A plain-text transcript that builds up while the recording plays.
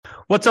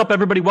What's up,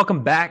 everybody?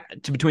 Welcome back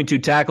to Between Two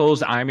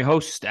Tackles. I'm your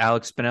host,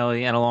 Alex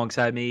Spinelli, and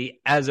alongside me,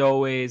 as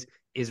always,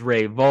 is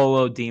Ray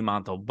Volo, D.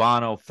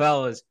 Montalbano.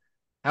 Fellas,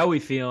 how are we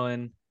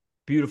feeling?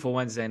 Beautiful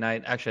Wednesday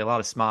night. Actually, a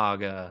lot of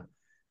smog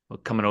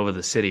coming over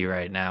the city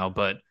right now,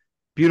 but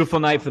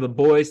beautiful night for the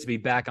boys to be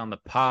back on the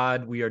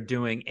pod. We are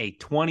doing a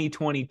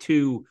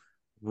 2022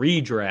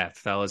 redraft,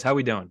 fellas. How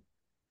we doing?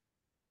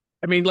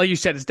 I mean, like you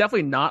said, it's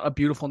definitely not a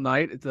beautiful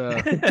night. It's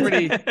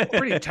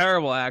pretty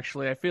terrible,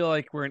 actually. I feel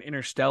like we're in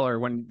Interstellar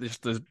when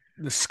just the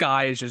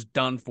sky is just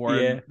done for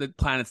Yeah. and the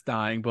planet's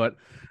dying. But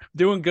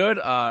doing good.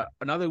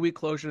 Another week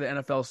closer to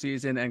the NFL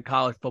season and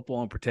college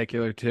football in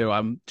particular too.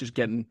 I'm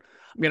getting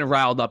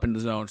riled up in the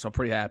zone, so I'm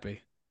pretty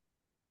happy.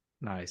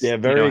 Nice. Yeah,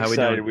 Do you know very how we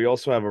excited. doing? We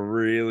also have a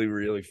really,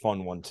 really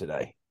fun one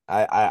today.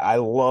 I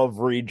love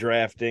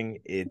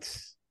redrafting.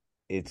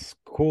 It's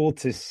cool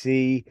to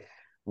see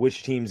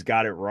which teams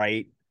got it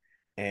right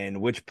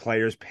and which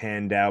players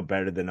panned out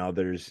better than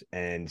others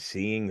and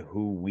seeing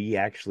who we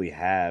actually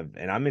have.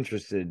 And I'm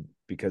interested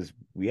because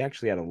we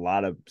actually had a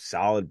lot of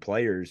solid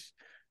players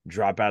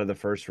drop out of the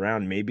first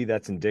round. Maybe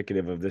that's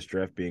indicative of this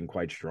draft being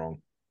quite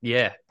strong.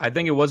 Yeah, I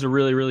think it was a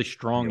really, really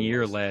strong It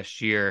year was.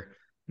 last year.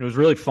 It was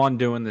really fun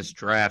doing this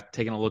draft,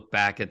 taking a look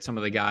back at some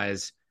of the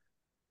guys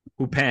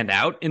who panned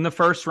out in the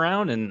first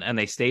round and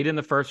they stayed in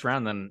the first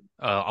round. Then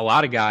a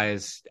lot of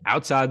guys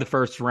outside the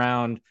first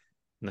round.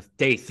 In the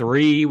day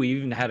three, we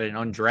even had an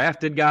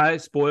undrafted guy,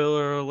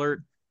 spoiler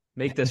alert,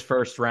 make this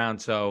first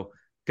round. So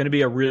going to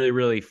be a really,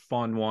 really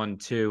fun one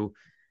too.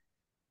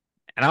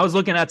 And I was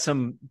looking at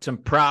some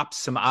props,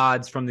 some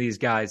odds from these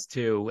guys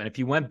too. And if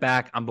you went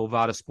back on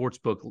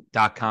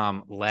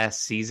bovadasportsbook.com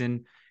last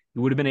season,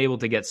 you would have been able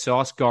to get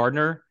Sauce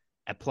Gardner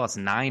at plus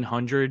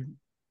 900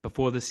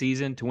 before the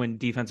season to win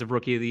Defensive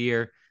Rookie of the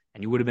Year.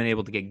 And you would have been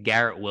able to get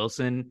Garrett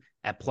Wilson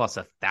at plus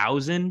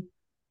 1,000.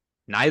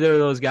 Neither of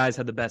those guys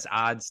had the best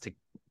odds to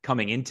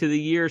coming into the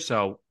year.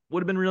 So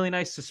would have been really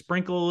nice to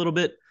sprinkle a little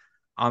bit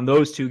on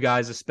those two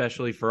guys,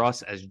 especially for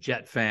us as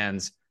Jet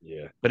fans.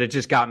 Yeah. But it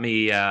just got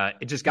me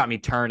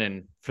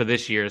turning for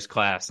this year's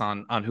class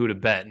on who to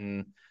bet,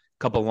 and a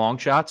couple long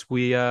shots.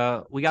 We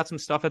got some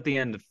stuff at the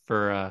end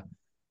for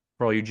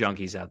all you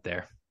junkies out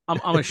there.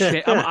 I'm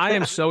ashamed. I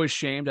am so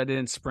ashamed I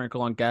didn't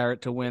sprinkle on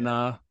Garrett to win. We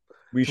To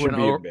win should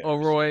be embarrassed.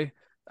 O'Roy.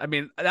 I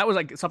mean, that was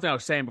like something I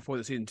was saying before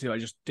the season too. I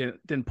just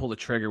didn't pull the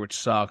trigger, which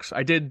sucks.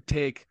 I did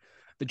take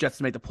the Jets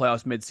to make the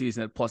playoffs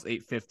midseason at plus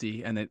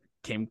 850, and it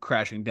came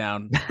crashing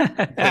down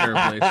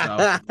considerably.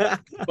 So,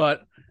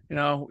 but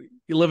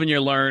you live and you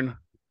learn.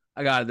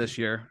 I got it this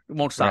year. It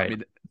won't stop Right.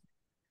 me.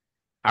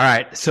 All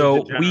right,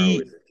 so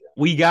Degenerate.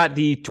 we got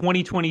the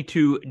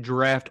 2022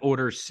 draft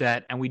order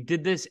set, and we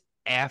did this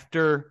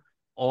after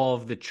all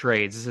of the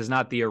trades. This is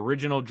not the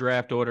original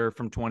draft order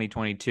from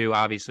 2022.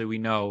 Obviously, we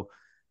know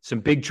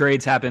some big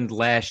trades happened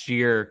last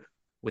year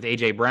with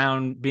AJ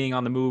Brown being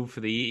on the move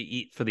for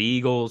the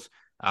Eagles.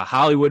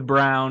 Hollywood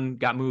Brown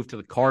got moved to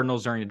the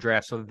Cardinals during the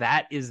draft. So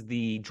that is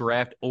the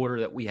draft order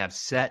that we have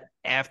set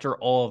after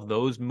all of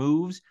those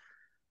moves.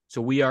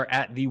 So we are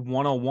at the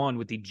 101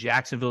 with the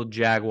Jacksonville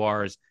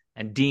Jaguars.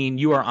 And Dean,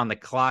 you are on the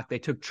clock. They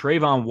took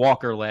Trayvon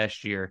Walker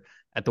last year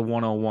at the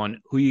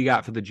 101. Who you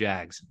got for the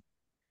Jags?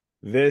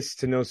 This,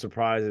 to no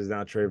surprise, is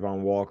not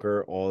Trayvon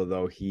Walker,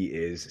 although he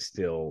is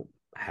still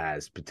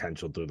has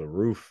potential through the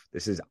roof.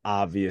 This is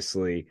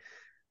obviously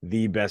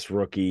the best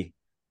rookie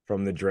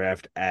from the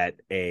draft at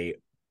a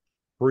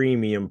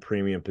premium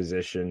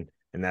position,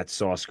 and that's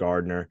Sauce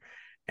Gardner.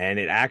 And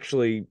it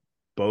actually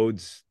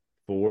bodes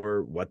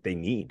for what they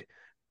need.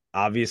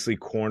 Obviously,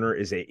 corner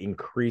is a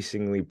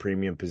increasingly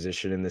premium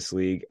position in this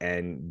league,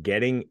 and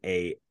getting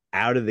a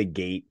out of the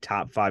gate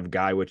top 5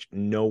 guy, which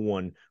no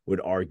one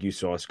would argue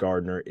Sauce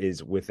Gardner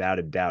is without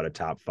a doubt a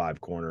top 5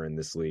 corner in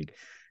this league.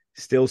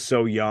 Still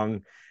so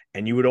young.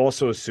 And you would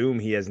also assume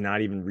he has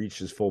not even reached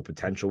his full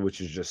potential,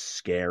 which is just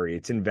scary.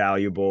 It's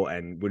invaluable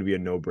and would be a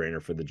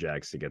no-brainer for the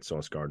Jags to get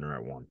Sauce Gardner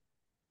at 1.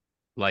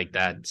 Like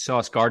that.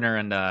 Sauce Gardner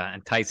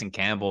and Tyson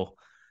Campbell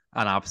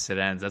on opposite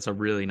ends. That's a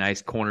really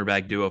nice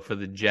cornerback duo for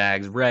the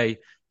Jags. Ray,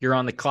 you're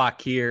on the clock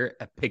here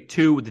at pick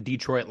 2 with the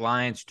Detroit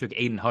Lions, who took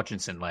Aiden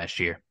Hutchinson last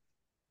year.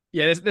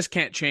 Yeah, this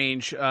can't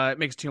change. It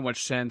makes too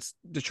much sense.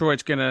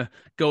 Detroit's gonna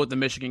go with the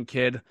Michigan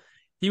kid.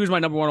 He was my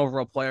number 1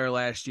 overall player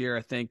last year.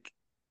 I think,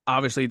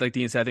 obviously, like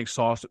Dean said, I think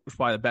Sauce was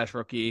probably the best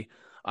rookie.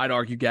 I'd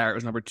argue Garrett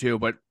was number 2,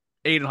 but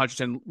Aiden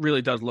Hutchinson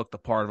really does look the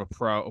part of a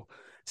pro.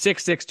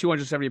 6'6",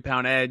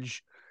 270-pound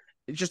edge.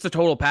 It's just the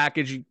total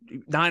package.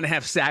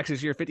 9.5 sacks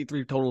this year,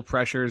 53 total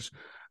pressures,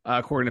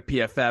 according to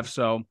PFF.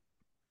 So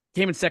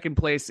came in second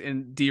place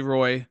in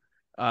D-Roy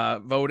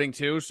voting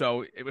too.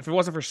 So if it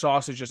wasn't for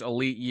Sauce's just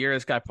elite year,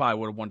 this guy probably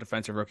would have won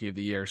Defensive Rookie of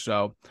the Year.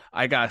 So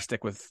I got to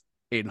stick with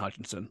Aiden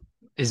Hutchinson.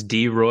 Is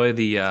D. Roy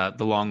the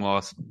long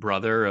lost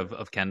brother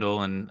of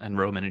Kendall and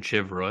Roman and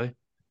Shiv Roy?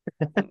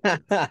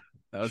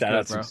 Shout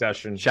out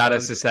Succession. Shout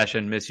out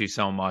Succession. Miss you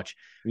so much.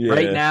 Yeah.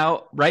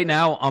 Right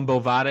now on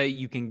Bovada,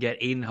 you can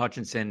get Aiden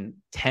Hutchinson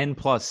 10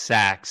 plus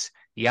sacks.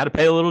 You got to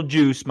pay a little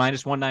juice,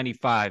 minus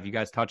 195. You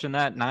guys touching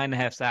that?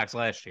 9.5 sacks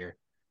last year.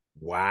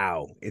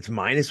 Wow. It's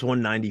minus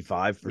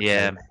 195 for Yeah,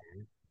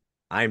 Shanahan.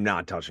 I'm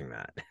not touching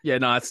that. Yeah,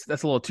 no, that's a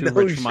little too No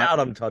rich for my. shot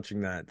I'm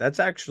touching that. That's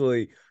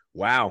actually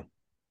wow.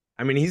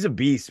 I mean, he's a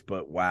beast,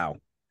 but wow.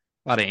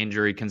 a lot of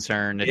injury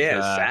concern.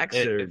 Yeah, sacks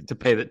are If to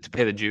pay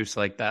the juice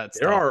like that, it's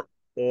there tough. are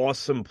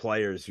awesome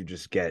players who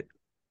just get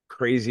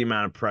crazy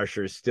amount of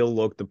pressure, still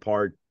look the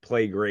part,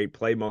 play great,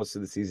 play most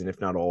of the season, if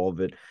not all of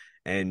it,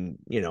 and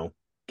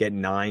get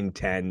 9,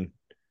 10,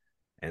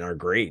 and are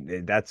great.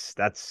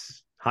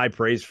 That's high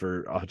praise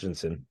for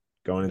Hutchinson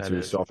going That into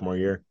his is. sophomore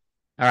year.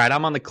 All right,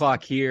 I'm on the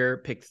clock here.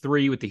 Pick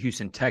 3 with the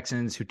Houston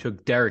Texans, who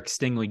took Derek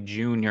Stingley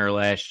Jr.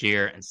 last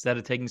year instead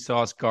of taking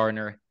Sauce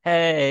Gardner.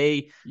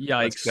 Hey,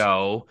 let's Yikes.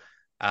 go.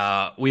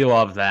 We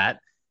love that.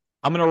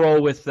 I'm going to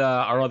roll with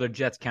our other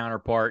Jets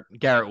counterpart,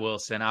 Garrett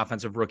Wilson,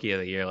 offensive rookie of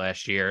the year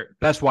last year,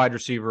 best wide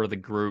receiver of the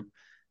group.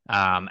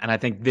 And I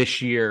think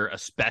this year,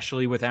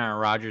 especially with Aaron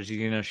Rodgers, he's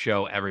going to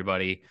show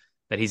everybody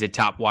that he's a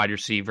top wide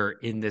receiver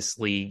in this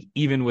league,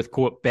 even with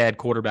bad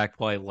quarterback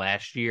play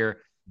last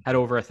year. Had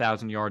over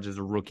 1,000 yards as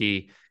a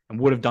rookie and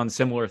would have done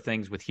similar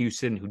things with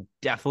Houston, who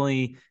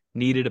definitely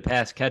needed a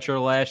pass catcher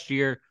last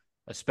year,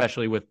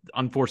 especially with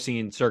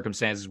unforeseen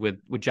circumstances with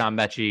John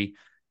Mechie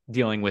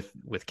dealing with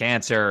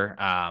cancer.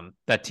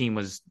 That team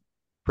was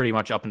pretty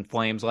much up in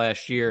flames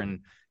last year,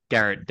 and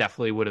Garrett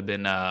definitely would have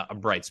been a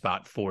bright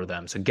spot for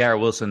them. So Garrett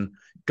Wilson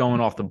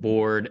going off the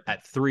board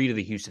at 3 to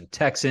the Houston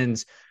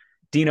Texans.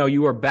 Dino,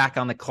 you are back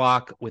on the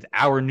clock with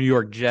our New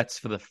York Jets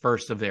for the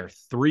first of their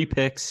 3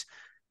 picks.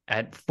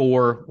 At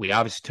 4, we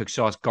obviously took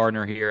Sauce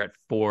Gardner here at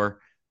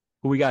 4.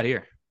 Who we got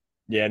here?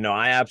 Yeah, no,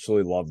 I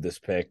absolutely love this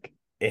pick.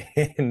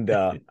 And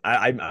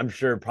I'm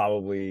sure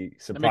probably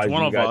That makes surprised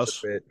one you of guys a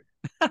us. bit.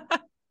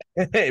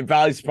 It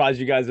probably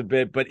surprised you guys a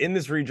bit, but in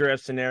this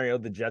redraft scenario,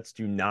 the Jets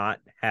do not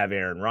have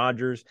Aaron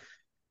Rodgers,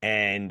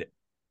 and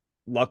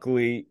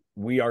luckily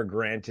we are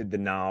granted the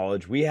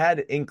knowledge. We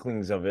had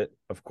inklings of it.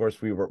 Of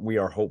course, we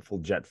are hopeful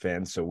Jet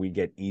fans, so we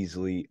get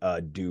easily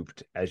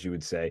duped, as you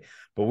would say.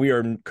 But we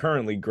are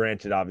currently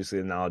granted, obviously,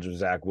 the knowledge of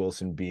Zach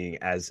Wilson being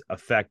as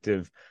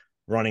effective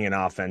running an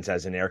offense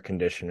as an air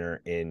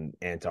conditioner in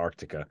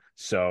Antarctica.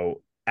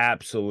 So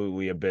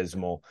absolutely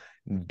abysmal.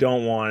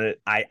 Don't want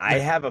it. I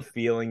have a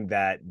feeling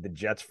that the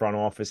Jets front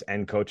office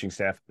and coaching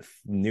staff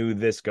knew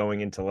this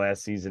going into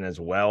last season as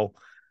well.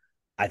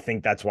 I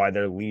think that's why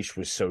their leash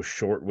was so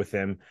short with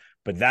him.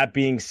 But that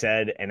being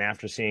said, and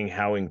after seeing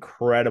how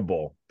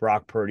incredible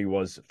Brock Purdy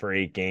was for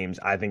 8 games,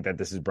 I think that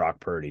this is Brock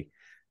Purdy.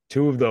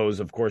 2 of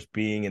those, of course,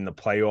 being in the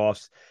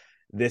playoffs.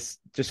 This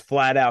just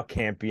flat out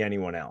can't be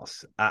anyone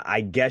else. I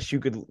guess you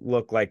could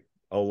look like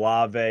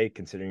Olave,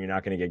 considering you're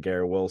not going to get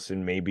Garrett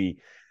Wilson. Maybe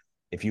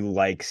if you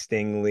like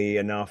Stingley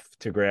enough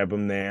to grab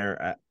him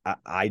there.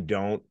 I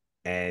don't.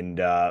 And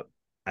I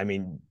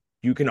mean,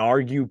 you can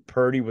argue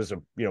Purdy was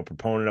a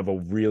proponent of a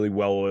really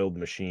well-oiled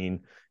machine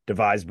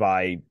devised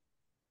by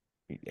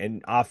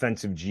an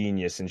offensive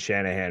genius in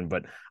Shanahan,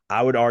 but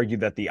I would argue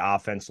that the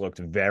offense looked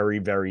very,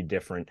 very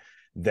different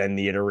than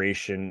the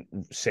iteration,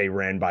 say,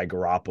 ran by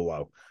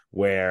Garoppolo,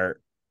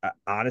 where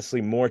honestly,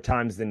 more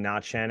times than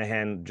not,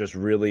 Shanahan just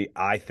really,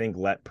 I think,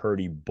 let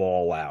Purdy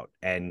ball out,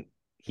 and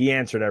he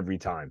answered every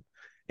time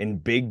in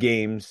big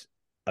games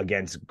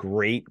against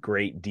great,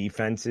 great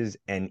defenses,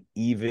 and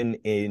even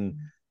in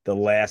the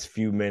last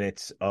few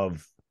minutes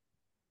of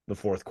the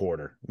fourth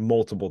quarter,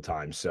 multiple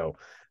times. So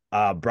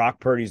Brock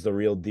Purdy's the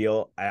real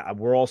deal.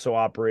 We're also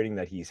operating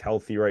that he's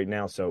healthy right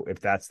now. So if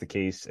that's the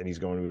case and he's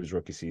going to his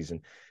rookie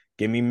season,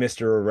 give me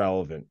Mr.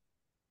 Irrelevant.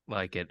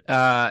 Like it.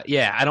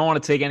 Yeah, I don't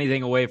want to take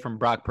anything away from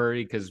Brock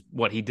Purdy because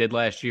what he did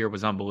last year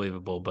was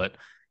unbelievable. But,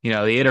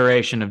 the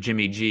iteration of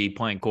Jimmy G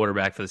playing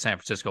quarterback for the San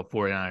Francisco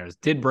 49ers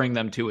did bring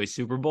them to a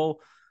Super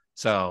Bowl.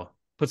 So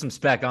put some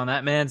spec on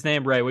that man's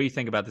name. Ray, what do you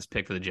think about this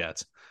pick for the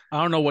Jets?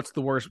 I don't know what's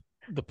the worst,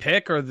 the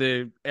pick or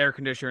the air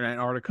conditioner in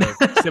Antarctica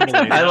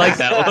simulator. I like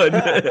that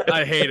one.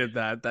 I hated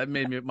that. That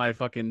made my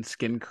fucking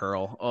skin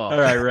curl. Oh. All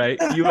right, Ray.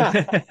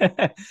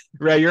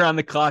 Ray, you're on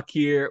the clock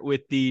here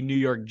with the New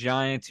York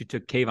Giants, who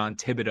took Kayvon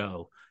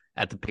Thibodeau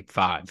at the pick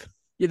 5.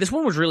 Yeah, this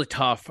one was really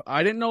tough.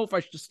 I didn't know if I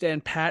should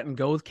stand pat and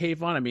go with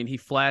Kayvon. I mean, he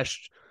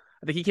flashed.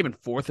 I think he came in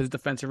 4th as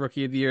defensive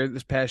rookie of the year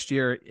this past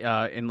year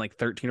in like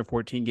 13 or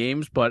 14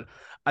 games. But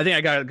I think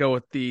I got to go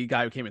with the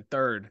guy who came in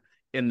 3rd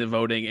in the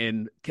voting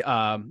in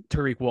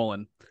Tariq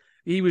Woolen.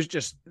 He was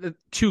just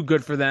too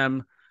good for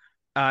them.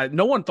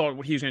 No one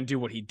thought he was going to do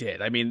what he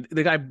did. I mean,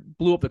 the guy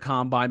blew up the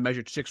combine,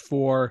 measured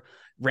 6'4",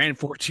 ran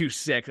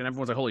 4.26, and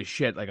everyone's like, holy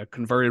shit, like a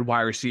converted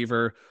wide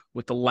receiver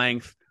with the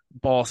length,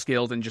 ball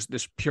skills, and just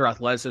this pure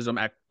athleticism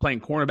at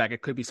playing cornerback.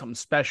 It could be something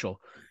special.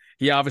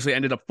 He obviously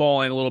ended up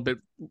falling a little bit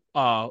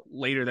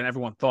later than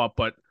everyone thought,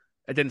 but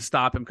it didn't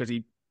stop him because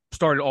he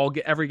started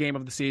every game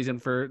of the season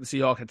for the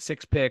Seahawks, had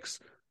 6 picks,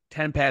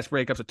 10 pass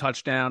breakups, a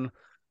touchdown.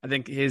 I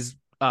think his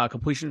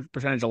completion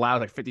percentage allows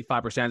like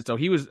 55%. So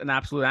he was an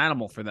absolute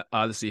animal for the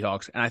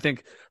Seahawks. And I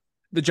think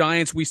the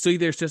Giants, we see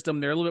their system.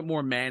 They're a little bit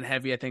more man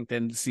heavy, I think,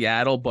 than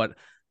Seattle, but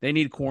they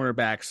need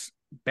cornerbacks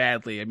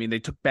badly. I mean, they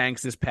took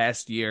Banks this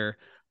past year.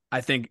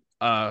 I think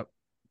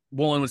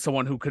Woolen was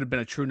someone who could have been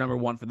a true number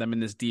one for them in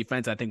this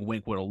defense. I think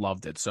Wink would have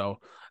loved it. So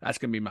that's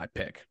going to be my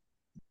pick.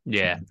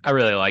 Yeah, I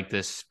really like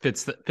this.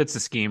 Fits the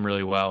scheme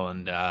really well,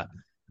 and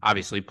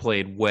obviously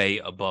played way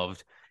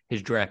above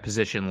his draft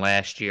position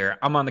last year.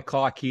 I'm on the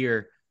clock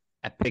here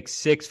at pick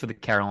 6 for the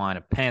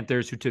Carolina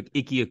Panthers, who took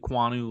Ike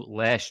Ekwonu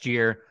last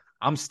year.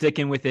 I'm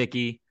sticking with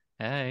Ike.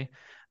 Hey,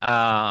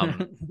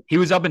 he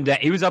was up and down.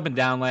 He was up and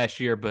down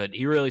last year, but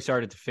he really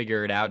started to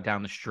figure it out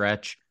down the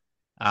stretch.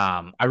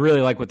 I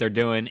really like what they're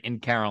doing in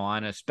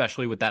Carolina,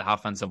 especially with that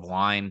offensive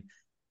line.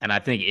 And I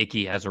think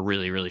Icky has a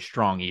really, really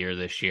strong year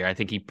this year. I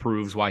think he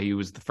proves why he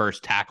was the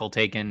first tackle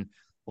taken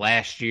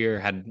last year,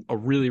 had a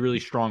really, really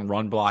strong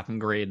run blocking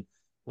grade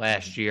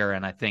last year.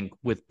 And I think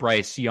with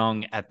Bryce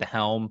Young at the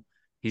helm,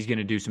 he's going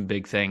to do some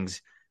big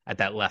things at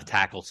that left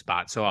tackle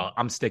spot. So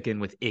I'm sticking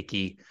with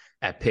Icky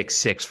at pick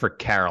 6 for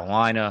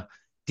Carolina.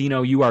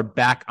 Dino, you are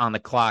back on the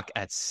clock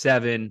at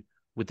 7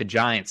 with the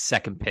Giants'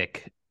 second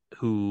pick,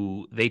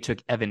 who they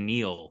took Evan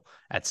Neal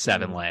at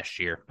 7 last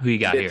year. Who you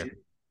got here?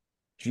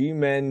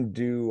 G-men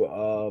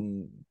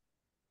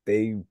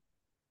they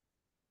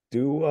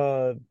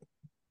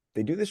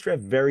do this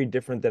draft very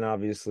different than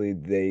obviously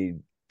they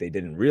did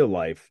in real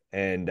life,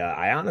 and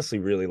I honestly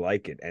really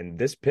like it. And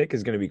this pick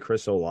is going to be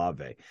Chris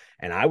Olave,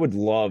 and I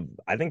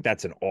think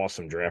that's an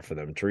awesome draft for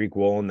them. Tariq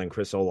Woolen, then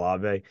Chris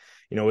Olave.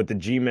 With the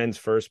G-men's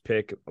first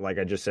pick, like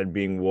I just said,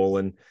 being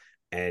Woolen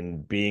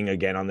and being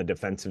again on the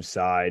defensive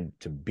side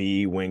to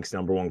be Wink's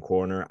number one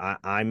corner,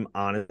 I'm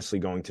honestly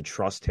going to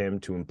trust him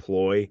to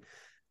employ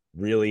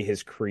really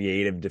his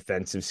creative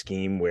defensive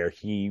scheme, where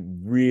he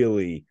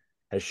really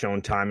has shown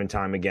time and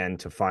time again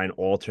to find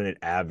alternate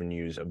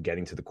avenues of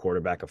getting to the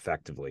quarterback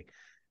effectively,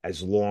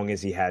 as long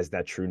as he has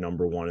that true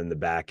number one in the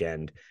back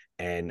end.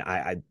 And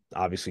I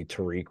obviously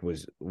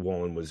Tariq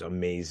Woolen was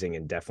amazing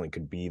and definitely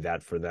could be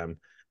that for them.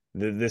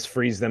 This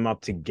frees them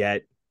up to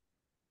get,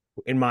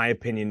 in my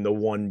opinion, the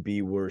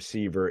 1B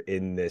receiver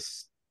in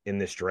this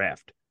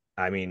draft.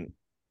 I mean,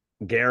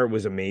 Garrett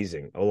was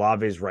amazing.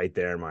 Olave's right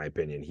there, in my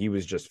opinion. He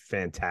was just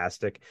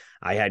fantastic.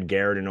 I had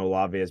Garrett and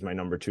Olave as my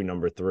number 2,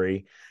 number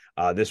 3.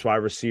 This wide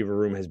receiver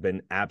room has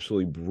been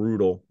absolutely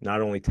brutal, not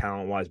only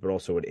talent-wise, but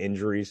also with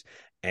injuries.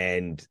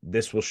 And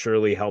this will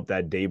surely help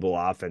that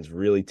Dable offense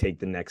really take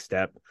the next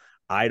step.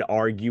 I'd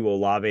argue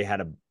Olave had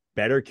a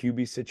better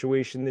QB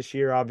situation this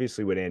year,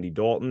 obviously, with Andy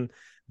Dalton,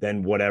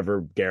 than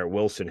whatever Garrett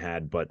Wilson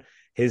had. But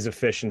his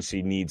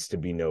efficiency needs to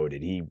be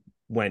noted. He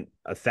went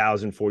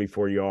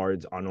 1,044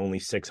 yards on only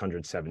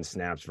 607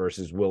 snaps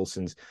versus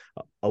Wilson's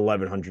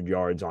 1,100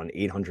 yards on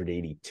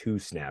 882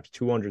 snaps,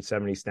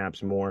 270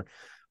 snaps more.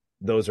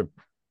 Those are,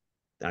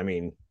 I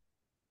mean,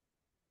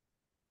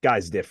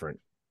 guys different.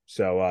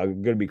 So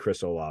going to be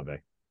Chris Olave.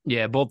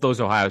 Yeah, both those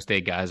Ohio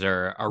State guys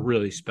are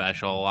really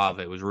special.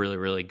 Olave was really,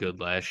 really good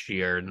last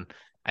year. And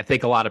I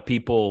think a lot of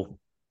people,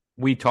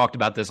 we talked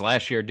about this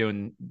last year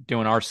doing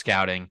our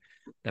scouting,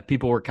 that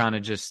people were kind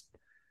of just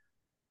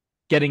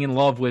getting in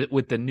love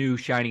with the new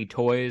shiny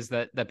toys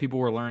that people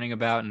were learning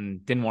about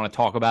and didn't want to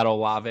talk about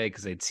Olave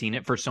because they'd seen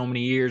it for so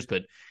many years.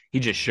 But he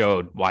just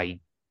showed why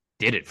he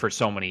did it for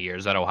so many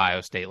years at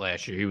Ohio State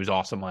last year. He was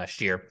awesome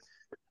last year.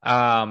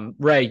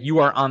 Ray, you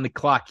are on the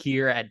clock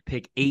here at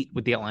pick 8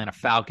 with the Atlanta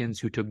Falcons,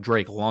 who took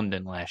Drake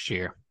London last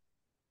year.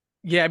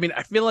 Yeah, I mean,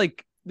 I feel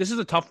like this is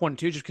a tough one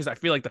too, just because I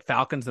feel like the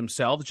Falcons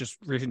themselves, just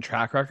recent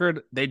track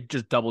record, they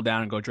just double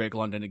down and go Drake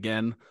London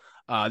again.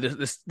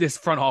 This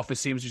front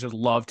office seems to just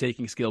love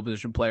taking skill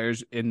position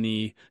players in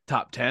the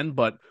top 10.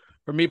 But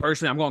for me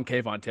personally, I'm going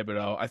Kayvon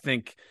Thibodeau. I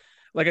think,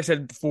 like I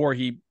said before,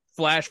 he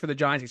flashed for the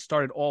Giants. He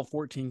started all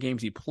 14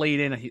 games he played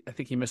in. I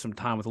think he missed some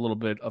time with a little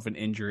bit of an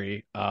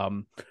injury.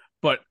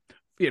 But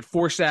he had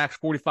 4 sacks,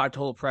 45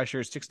 total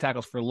pressures, 6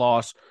 tackles for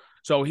loss.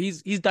 So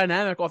he's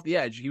dynamic off the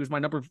edge. He was my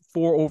number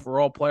 4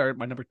 overall player,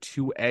 my number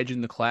 2 edge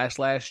in the class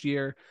last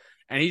year.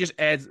 And he just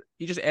adds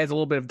a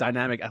little bit of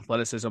dynamic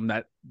athleticism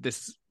that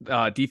this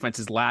defense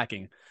is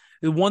lacking.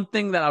 The one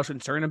thing that I was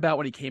concerned about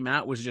when he came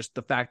out was just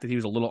the fact that he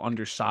was a little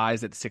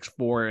undersized at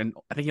 6'4", and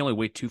I think he only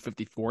weighed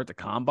 254 at the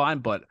combine.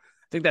 But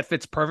I think that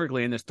fits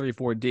perfectly in this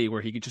 3-4-D,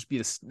 where he could just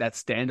be that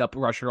stand-up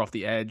rusher off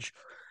the edge.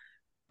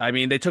 I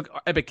mean, they took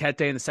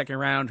Ebikete in the second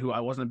round, who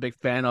I wasn't a big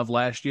fan of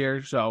last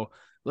year. So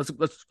let's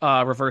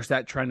reverse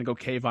that trend and go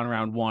Kayvon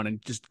round 1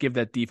 and just give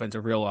that defense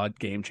a real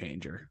game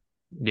changer.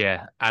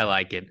 Yeah, I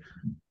like it.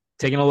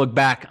 Taking a look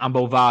back on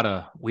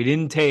Bovada, we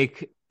didn't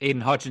take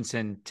Aiden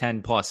Hutchinson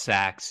 10-plus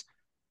sacks,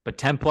 but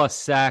 10-plus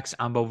sacks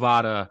on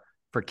Bovada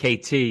for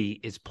KT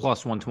is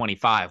plus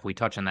 125. We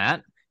touch on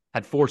that.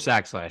 Had 4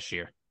 sacks last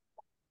year.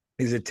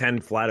 Is it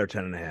 10 flat or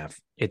 10.5?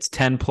 It's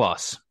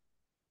 10-plus.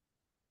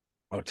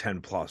 Oh,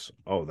 10+.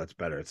 Oh, that's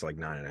better. It's like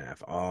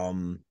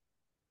 9.5.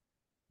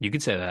 You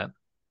could say that.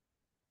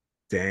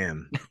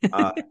 Damn.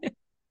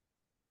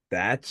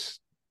 That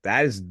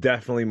is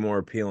definitely more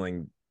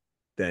appealing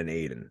than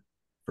Aiden,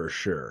 for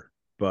sure.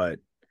 But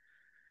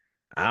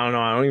I don't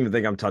know. I don't even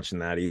think I'm touching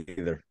that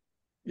either.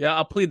 Yeah,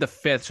 I'll plead the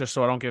 5th just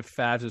so I don't give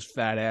Fabs'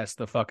 fat ass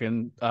the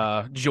fucking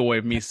joy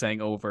of me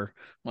saying over.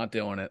 I'm not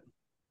doing it.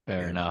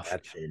 Fair enough.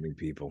 That's shaming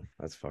people.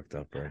 That's fucked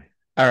up, right?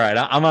 All right,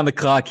 I'm on the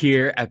clock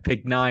here at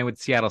pick 9 with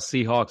Seattle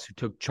Seahawks, who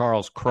took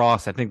Charles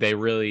Cross. I think they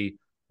really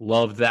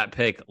loved that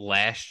pick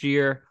last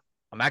year.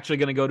 I'm actually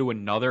going to go to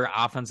another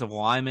offensive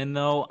lineman,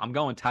 though. I'm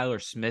going Tyler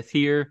Smith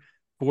here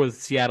for the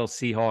Seattle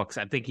Seahawks.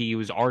 I think he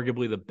was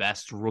arguably the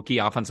best rookie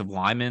offensive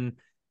lineman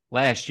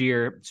last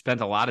year.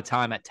 Spent a lot of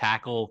time at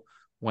tackle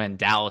when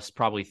Dallas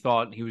probably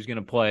thought he was going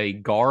to play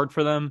guard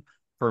for them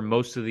for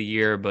most of the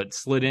year, but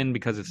slid in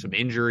because of some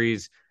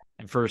injuries.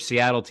 And for a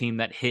Seattle team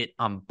that hit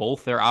on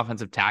both their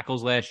offensive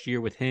tackles last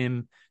year with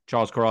him,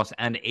 Charles Cross,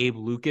 and Abe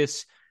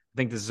Lucas, I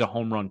think this is a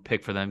home run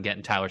pick for them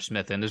getting Tyler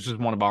Smith. And this was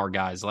one of our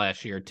guys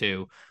last year,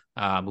 too,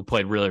 who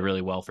played really,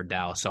 really well for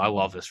Dallas. So I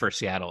love this for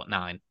Seattle at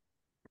 9.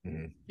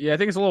 Mm-hmm. Yeah, I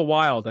think it's a little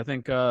wild. I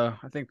think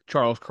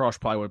Charles Cross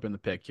probably would have been the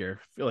pick here.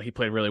 I feel like he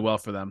played really well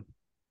for them.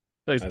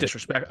 I think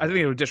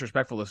it was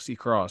disrespectful to see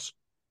Cross.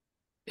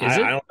 Is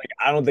it?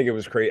 I don't think it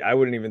was crazy. I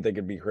wouldn't even think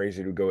it'd be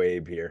crazy to go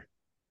Abe here.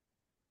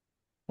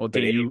 Well,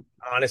 But you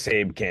honest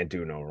Abe can't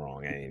do no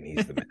wrong. I mean,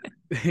 he's the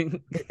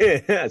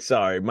man.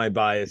 Sorry, my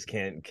bias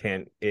can't.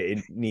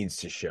 It needs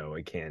to show.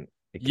 It can't.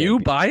 You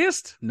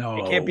biased? No,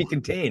 it can't be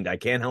contained. I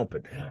can't help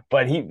it.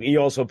 But he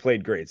also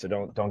played great. So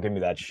don't give me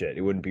that shit.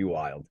 It wouldn't be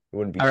wild. It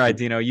wouldn't be. All right,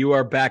 Dino, you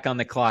are back on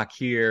the clock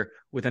here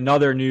with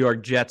another New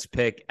York Jets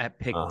pick at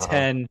pick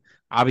 10.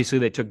 Obviously,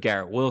 they took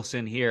Garrett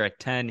Wilson here at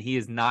 10. He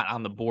is not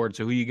on the board.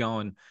 So who are you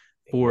going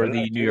for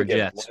the New York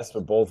Jets?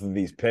 For both of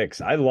these picks,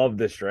 I love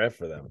this draft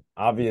for them.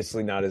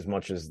 Obviously, not as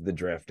much as the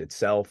draft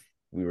itself.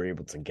 We were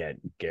able to get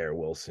Garrett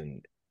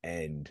Wilson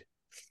and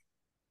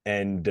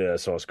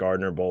Sauce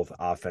Gardner, both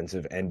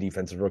offensive and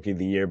defensive rookie of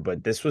the year.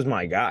 But this was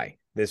my guy.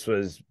 This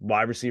was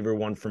wide receiver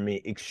 1 for me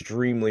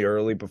extremely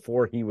early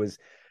before he was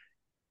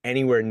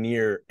anywhere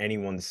near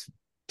anyone's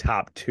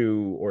top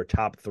 2 or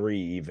top 3,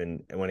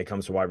 even when it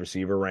comes to wide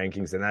receiver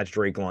rankings. And that's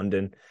Drake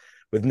London.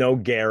 With no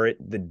Garrett,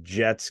 the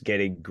Jets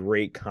get a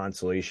great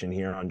consolation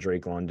here on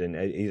Drake London.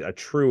 He's a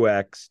true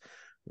X.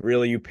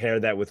 Really, you pair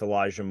that with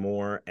Elijah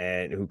Moore,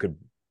 and who could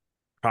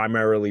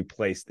primarily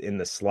place in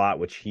the slot,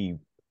 which he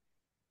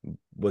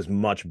was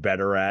much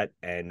better at,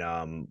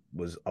 and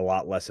was a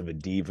lot less of a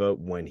diva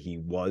when he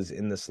was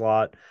in the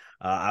slot.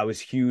 I was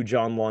huge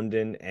on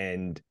London,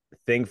 and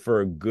think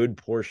for a good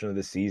portion of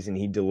the season,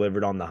 he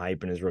delivered on the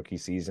hype in his rookie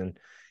season.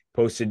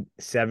 Posted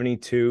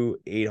 72,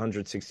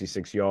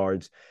 866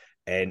 yards,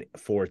 and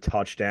 4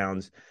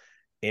 touchdowns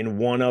in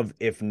one of,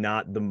 if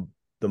not the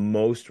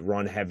most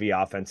run heavy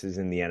offenses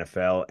in the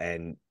NFL,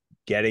 and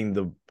getting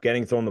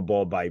thrown the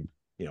ball by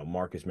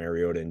Marcus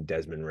Mariota and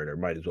Desmond Ridder.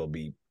 Might as well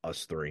be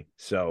us 3.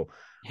 So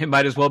it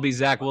might as well be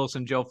Zach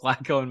Wilson, Joe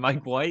Flacco, and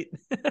Mike White.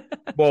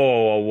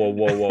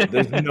 whoa.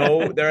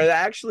 There's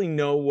actually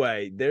no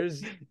way.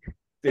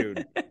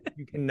 Dude,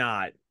 you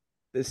cannot.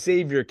 The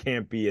savior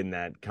can't be in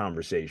that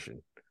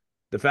conversation.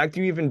 The fact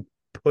you even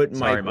put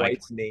Mike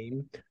White's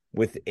name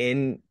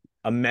within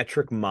a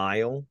metric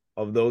mile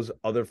of those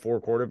other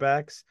 4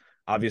 quarterbacks,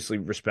 obviously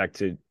respect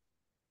to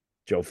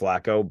Joe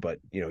Flacco, but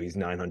he's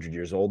 900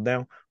 years old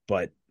now.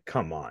 But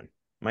come on,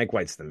 Mike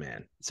White's the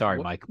man.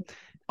 Sorry, Mike.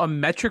 A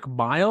metric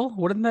mile?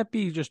 Wouldn't that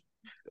be just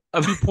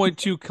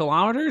 2.2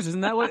 kilometers?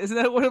 Isn't that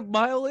what a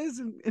mile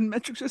is in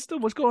metric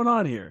system? What's going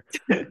on here?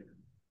 I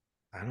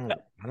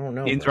don't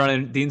know.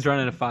 Dean's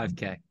running a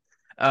 5K.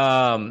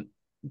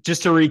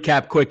 Just to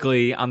recap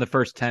quickly on the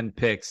first 10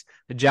 picks,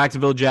 the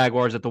Jacksonville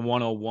Jaguars at the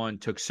 101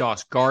 took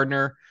Sauce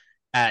Gardner.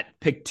 At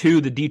pick 2,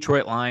 the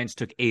Detroit Lions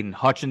took Aiden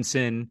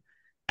Hutchinson.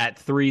 At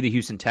 3, the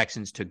Houston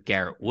Texans took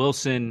Garrett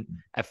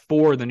Wilson. At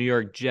 4, the New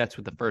York Jets,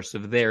 with the first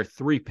of their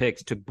 3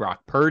 picks, took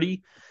Brock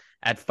Purdy.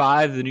 At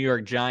 5, the New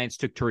York Giants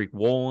took Tariq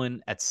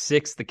Woolen. At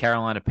 6, the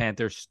Carolina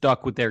Panthers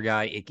stuck with their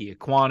guy, Ike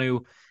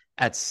Ekwonu.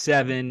 At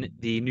 7,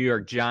 the New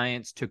York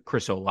Giants took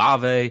Chris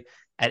Olave.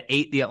 At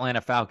 8, the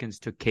Atlanta Falcons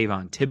took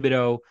Kayvon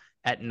Thibodeau.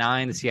 At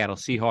 9, the Seattle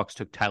Seahawks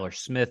took Tyler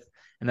Smith.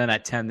 And then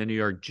at 10, the New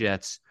York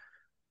Jets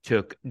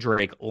took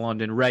Drake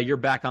London. Ray, you're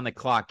back on the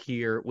clock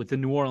here with the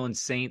New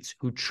Orleans Saints,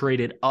 who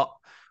traded up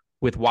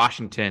with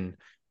Washington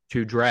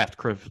to draft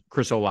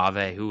Chris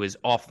Olave, who is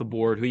off the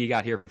board. Who you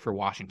got here for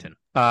Washington?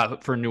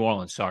 For New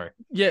Orleans, sorry.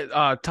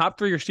 Yeah, top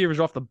 3 receivers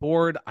off the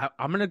board.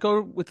 I'm going to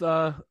go with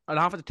an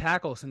offensive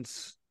tackle,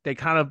 since they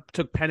kind of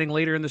took Penning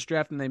later in this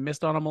draft and they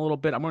missed on him a little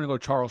bit. I'm going to go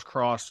Charles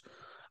Cross,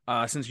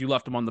 since you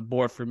left him on the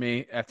board for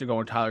me after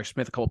going Tyler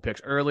Smith a couple picks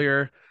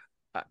earlier.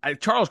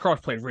 Charles Cross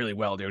played really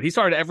well, dude. He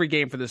started every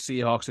game for the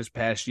Seahawks this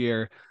past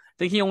year. I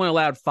think he only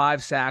allowed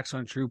 5 sacks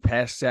on true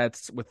pass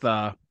sets with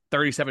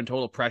 37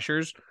 total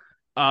pressures.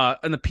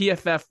 In the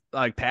PFF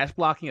pass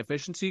blocking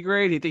efficiency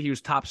grade, I think he was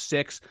top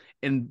 6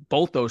 in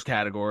both those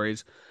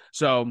categories.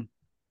 So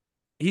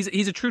he's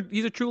a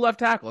true left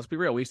tackle. Let's be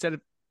real. We said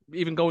it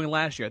even going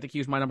last year. I think he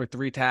was my number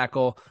 3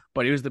 tackle,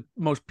 but he was the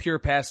most pure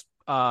pass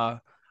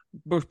blocker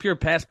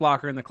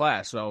in the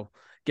class. So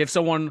give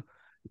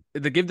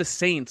the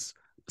Saints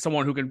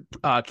someone who can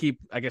keep,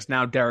 I guess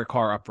now, Derek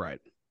Carr upright.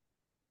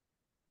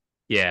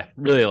 Yeah,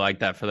 really like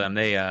that for them.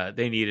 They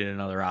needed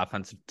another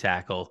offensive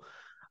tackle.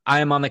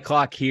 I am on the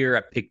clock here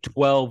at pick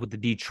 12 with the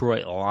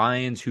Detroit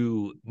Lions,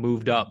 who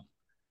moved up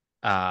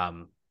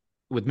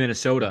with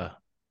Minnesota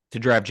to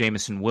draft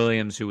Jamison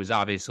Williams, who is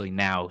obviously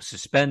now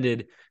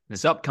suspended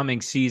this upcoming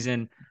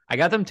season. I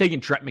got them taking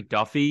Trent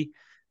McDuffie.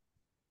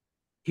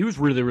 He was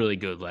really, really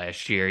good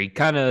last year. He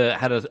kind of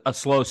had a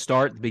slow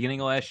start at the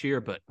beginning of last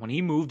year, but when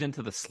he moved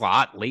into the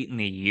slot late in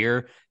the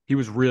year, he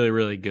was really,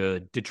 really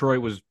good.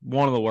 Detroit was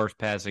one of the worst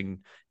passing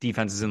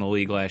defenses in the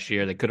league last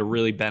year. They could have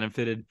really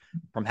benefited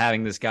from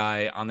having this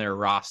guy on their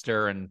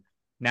roster. And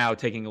now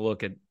taking a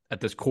look at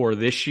this core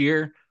this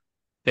year,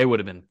 they would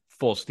have been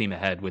full steam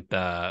ahead with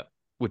Trent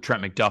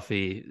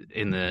McDuffie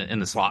in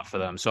the slot for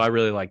them. So I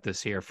really like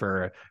this here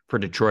for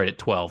Detroit at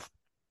 12.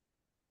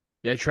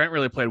 Yeah, Trent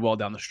really played well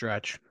down the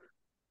stretch.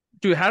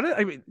 Dude,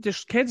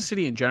 just Kansas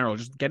City in general,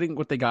 just getting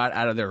what they got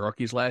out of their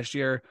rookies last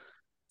year,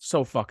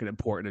 so fucking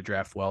important to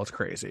draft well. It's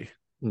crazy.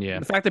 Yeah.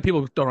 The fact that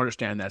people don't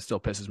understand that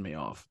still pisses me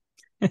off.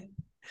 All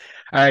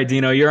right,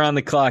 Dino, you're on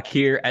the clock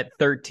here at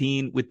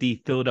 13 with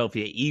the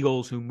Philadelphia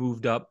Eagles, who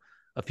moved up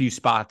a few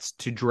spots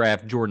to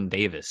draft Jordan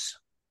Davis.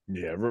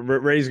 Yeah,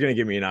 Ray's going to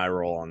give me an eye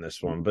roll on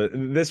this one, but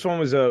this one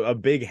was a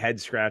big head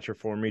scratcher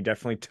for me.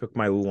 Definitely took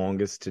my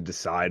longest to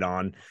decide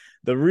on.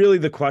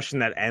 The question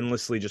that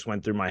endlessly just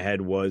went through my head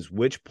was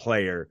which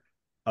player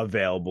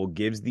available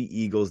gives the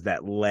Eagles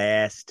that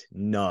last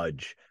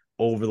nudge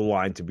over the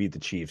line to beat the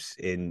Chiefs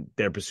in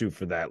their pursuit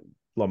for that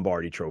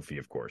Lombardi trophy,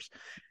 of course.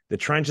 The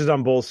trenches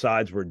on both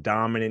sides were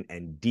dominant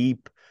and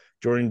deep.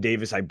 Jordan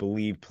Davis, I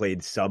believe,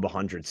 played sub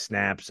 100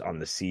 snaps on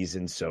the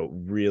season, so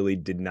really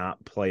did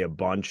not play a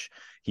bunch.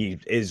 He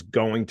is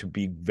going to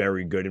be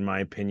very good, in my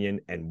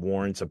opinion, and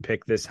warrants a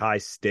pick this high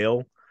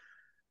still.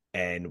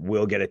 And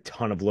will get a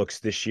ton of looks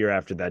this year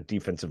after that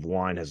defensive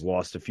line has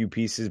lost a few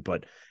pieces.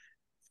 But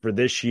for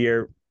this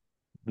year,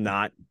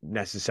 not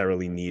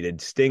necessarily needed.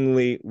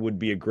 Stingley would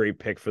be a great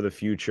pick for the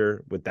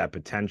future with that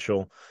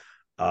potential.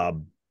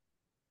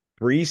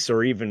 Brees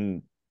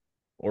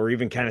or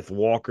even Kenneth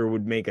Walker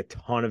would make a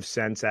ton of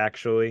sense,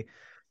 actually.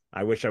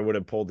 I wish I would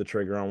have pulled the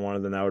trigger on one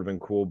of them. That would have been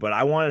cool. But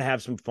I wanted to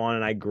have some fun,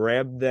 and I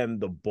grabbed them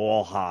the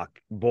ball hawk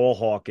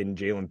and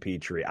Jalen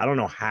Petrie. I don't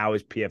know how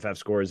his PFF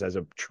score is as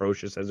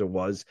atrocious as it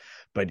was,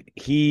 but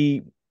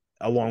he,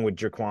 along with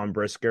Jaquan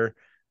Brisker,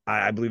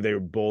 I believe they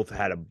both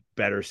had a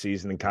better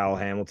season than Kyle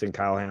Hamilton.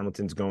 Kyle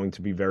Hamilton's going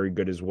to be very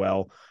good as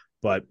well.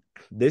 But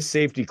this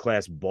safety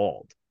class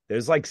balled.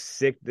 There's like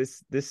six.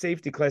 This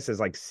safety class is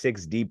like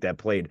six deep that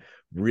played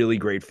really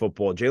great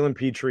football. Jalen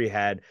Petrie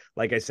had,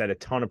 like I said, a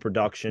ton of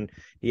production.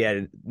 He had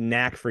a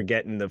knack for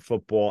getting the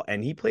football,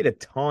 and he played a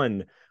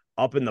ton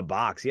up in the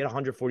box. He had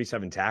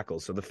 147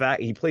 tackles. So the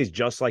fact he plays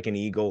just like an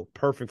Eagle,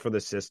 perfect for the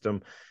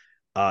system.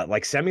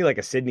 Like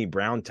a Sidney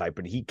Brown type,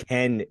 but he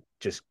can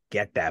just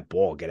get that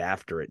ball, get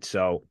after it.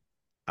 So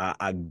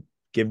I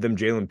give them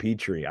Jalen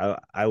Petrie.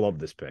 I love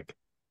this pick.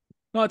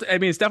 No,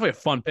 it's definitely a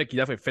fun pick. He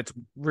definitely fits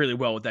really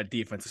well with that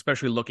defense,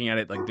 especially looking at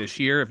it like this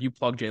year. If you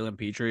plug Jalen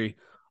Petrie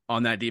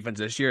on that defense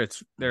this year,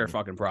 they're a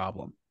fucking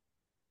problem.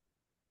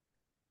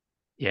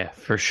 Yeah,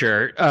 for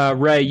sure.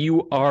 Ray,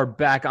 you are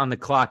back on the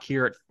clock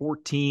here at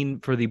 14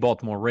 for the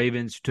Baltimore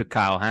Ravens. You took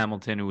Kyle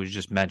Hamilton, who was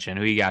just mentioned.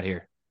 Who you got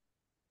here?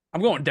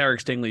 I'm going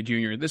Derek Stingley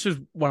Jr. This is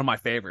one of my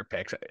favorite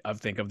picks, I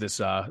think, of this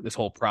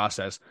whole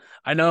process.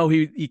 I know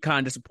he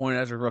kind of disappointed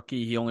as a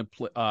rookie. He only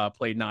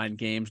played 9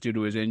 games due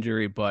to his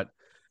injury, but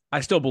I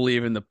still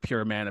believe in the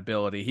pure man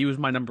ability. He was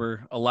my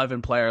number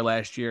 11 player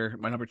last year,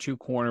 my number 2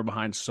 corner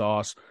behind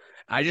Sauce.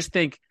 I just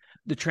think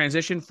the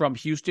transition from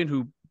Houston,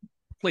 who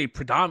played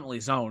predominantly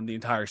zone the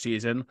entire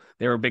season,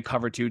 they were a big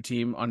cover 2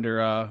 team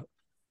under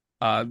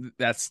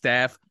that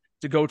staff,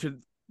 to go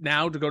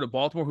to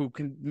Baltimore, who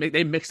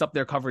they mixed up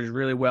their coverage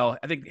really well.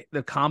 I think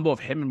the combo of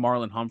him and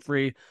Marlon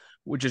Humphrey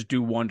would just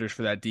do wonders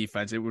for that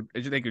defense. I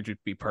think it would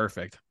just be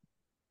perfect.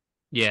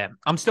 Yeah,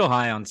 I'm still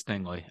high on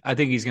Stingley. I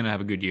think he's going to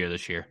have a good year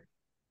this year.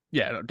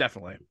 Yeah, no,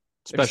 definitely.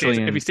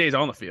 Especially if he stays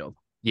on the field.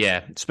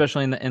 Yeah,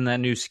 especially in that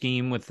new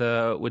scheme with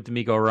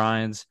D'Amico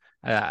Ryans.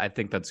 I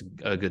think that's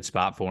a good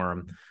spot for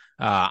him.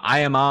 I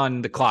am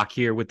on the clock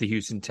here with the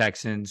Houston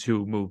Texans,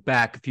 who moved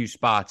back a few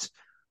spots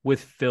with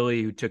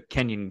Philly, who took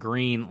Kenyon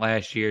Green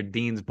last year,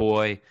 Dean's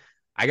boy.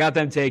 I got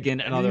them taking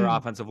another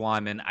offensive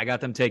lineman. I got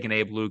them taking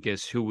Abe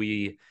Lucas, who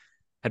we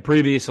had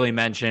previously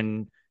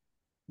mentioned.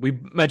 We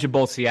mentioned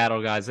both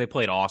Seattle guys. They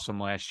played awesome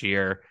last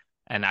year.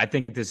 And I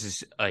think this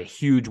is a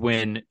huge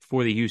win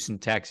for the Houston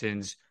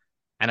Texans.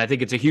 And I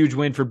think it's a huge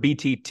win for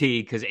BTT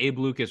because Abe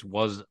Lucas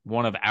was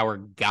one of our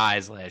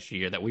guys last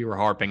year that we were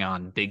harping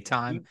on big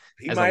time.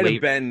 He might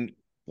have been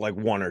like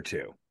 1 or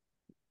 2.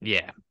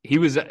 Yeah, he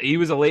was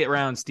a late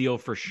round steal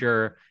for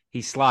sure.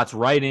 He slots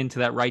right into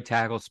that right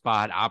tackle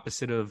spot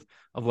opposite of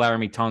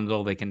Laramie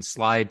Tunsil. They can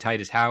slide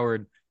Titus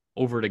Howard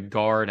over to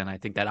guard, and I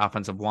think that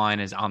offensive line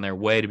is on their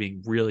way to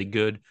being really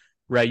good.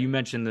 Ray, you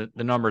mentioned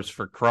the numbers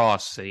for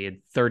Cross. He had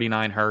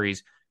 39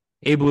 hurries.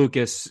 Abe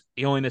Lucas,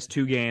 he only missed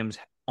 2 games,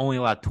 only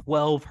allowed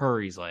 12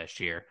 hurries last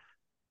year.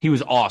 He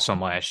was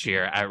awesome last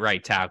year at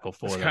right tackle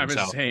for them. Kind of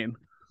insane.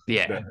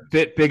 Yeah,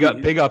 big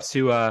ups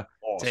to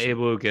Abe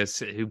Lucas,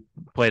 who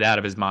played out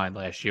of his mind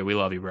last year. We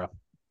love you, bro.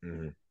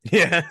 Mhm.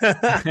 Yeah.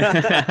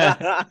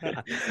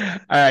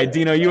 All right,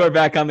 Dino, you are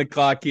back on the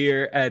clock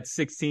here at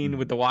 16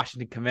 with the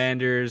Washington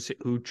Commanders,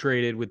 who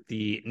traded with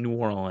the New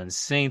Orleans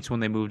Saints when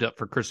they moved up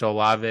for Chris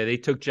Olave. They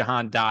took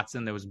Jahan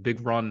Dotson. There was a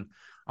big run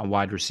on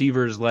wide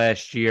receivers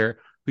last year.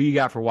 Who you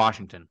got for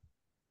Washington?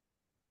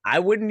 I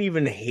wouldn't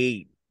even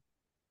hate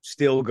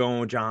still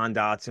going with Jahan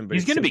Dotson, but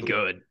He's it's going to be simply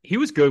good. He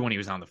was good when he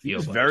was on the he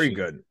was field last very year.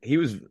 good. He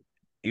was.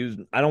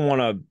 I don't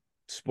want to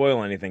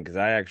spoil anything because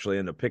I actually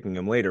end up picking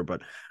him later.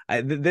 But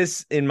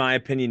this, in my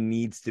opinion,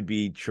 needs to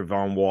be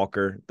Travon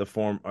Walker, the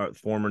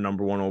former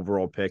number one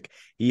overall pick.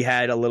 He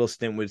had a little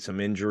stint with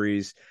some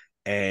injuries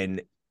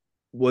and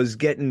was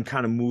getting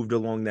kind of moved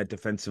along that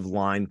defensive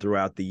line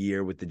throughout the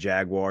year with the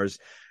Jaguars.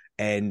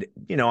 And,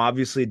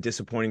 obviously a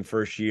disappointing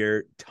first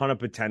year, ton of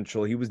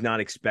potential. He was not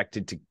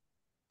expected to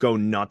go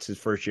nuts his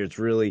first year. It's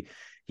really,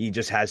 he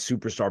just has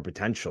superstar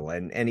potential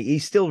and he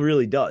still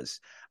really does.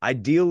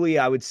 Ideally,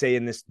 I would say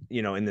in this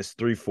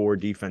 3-4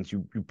 defense,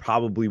 you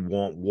probably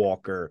want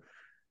Walker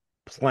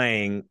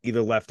playing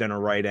either left end or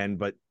right end,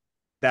 but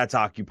that's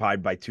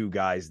occupied by two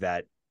guys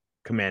that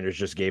Commanders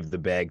just gave the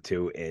bag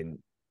to in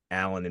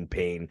Allen and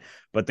Payne.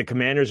 But the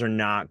Commanders are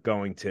not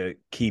going to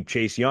keep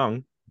Chase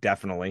Young,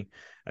 definitely,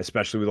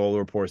 especially with all the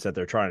reports that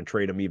they're trying to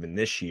trade him even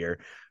this year.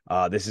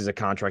 This is a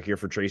contract year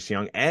for Chase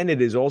Young, and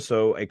it is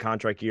also a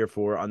contract year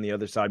for, on the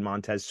other side,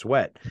 Montez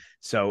Sweat.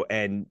 So,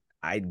 and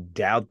I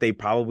doubt they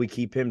probably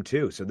keep him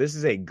too. So this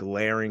is a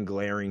glaring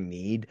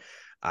need.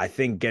 I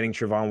think getting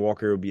Travon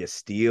Walker would be a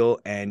steal.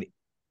 And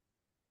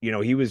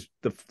he was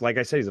like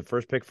I said, he's the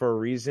first pick for a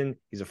reason.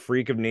 He's a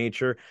freak of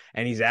nature,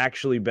 and he's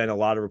actually been a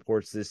lot of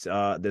reports this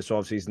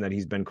offseason that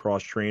he's been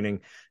cross training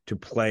to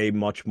play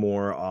much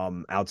more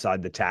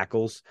outside the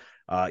tackles,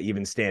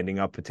 even standing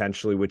up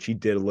potentially, which he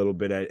did a little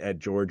bit at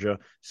Georgia.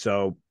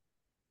 So,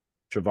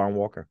 Travon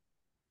Walker.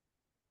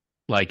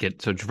 Like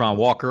it. So Travon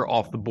Walker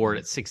off the board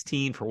at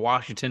 16 for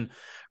Washington.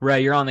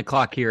 Ray, you're on the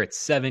clock here at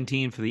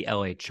 17 for the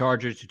LA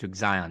Chargers, who took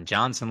Zion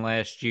Johnson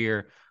last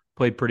year.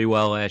 Played pretty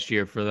well last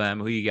year for them.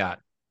 Who you got?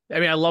 I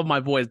mean, I love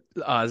my boy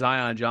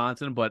Zion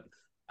Johnson, but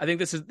I think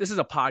this is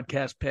a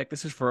podcast pick.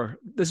 This is for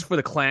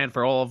the clan,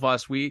 for all of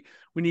us. We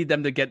need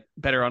them to get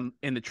better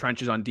in the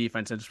trenches on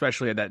defense, and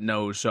especially at that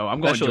nose. So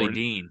I'm going Especially Jordan.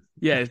 Dean.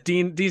 Yeah,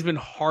 Dean's been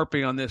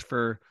harping on this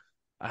for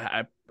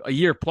a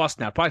year plus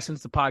now, probably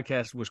since the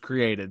podcast was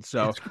created.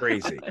 So it's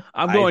crazy.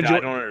 I'm going. I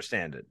don't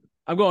understand it.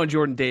 I'm going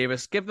Jordan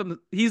Davis.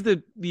 He's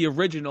the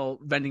original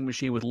vending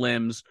machine with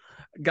limbs.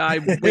 The guy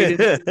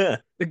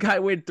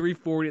weighed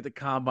 340 at the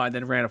combine,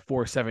 then ran a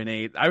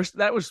 4.78.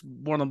 That was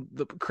one of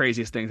the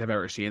craziest things I've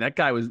ever seen. That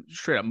guy was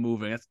straight up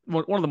moving. That's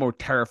one of the more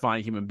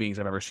terrifying human beings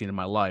I've ever seen in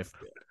my life.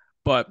 Yeah.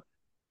 But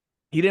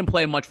he didn't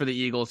play much for the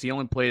Eagles. He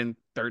only played in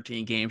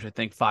 13 games, I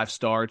think 5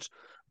 starts.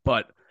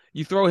 But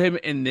you throw him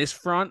in this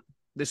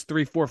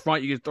 3-4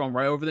 front, you can throw him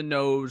right over the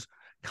nose,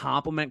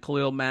 complement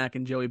Khalil Mack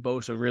and Joey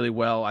Bosa really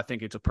well. I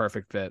think it's a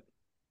perfect fit.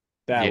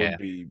 That would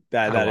be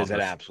that is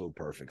an absolute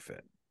perfect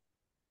fit.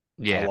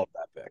 Yeah. I love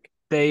that pick.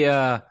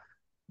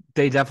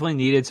 They definitely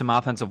needed some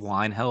offensive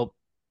line help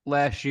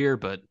last year,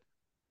 but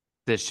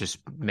this just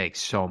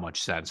makes so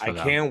much sense for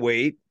them. I can't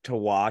wait to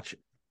watch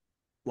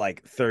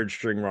like third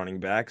string running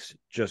backs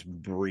just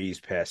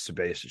breeze past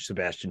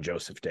Sebastian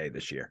Joseph Day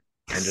this year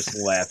and just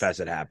laugh as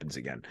it happens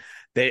again.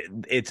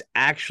 It's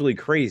actually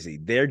crazy.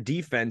 Their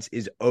defense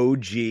is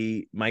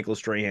OG Michael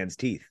Strahan's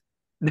teeth.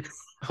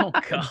 Oh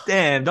God.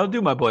 Damn, don't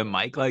do my boy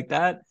Mike like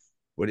that.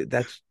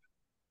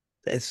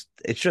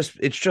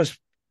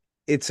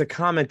 It's a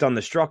comment on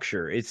the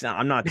structure.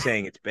 I'm not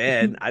saying it's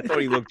bad. I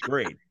thought he looked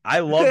great. I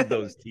love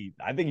those teeth.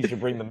 I think you should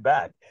bring them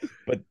back.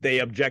 But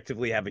they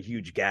objectively have a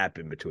huge gap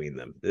in between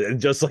them,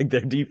 just like their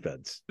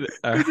defense.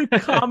 It's a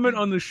comment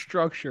on the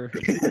structure.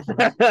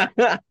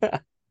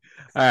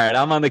 All right,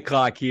 I'm on the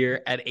clock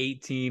here at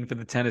 18 for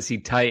the Tennessee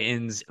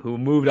Titans, who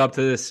moved up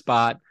to this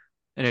spot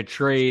in a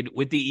trade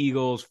with the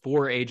Eagles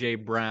for A.J.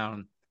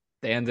 Brown.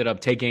 They ended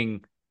up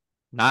taking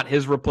not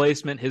his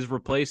replacement,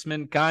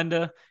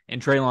 kinda,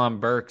 and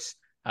Treylon Burks.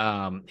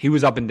 He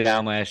was up and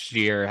down last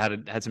year,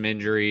 had some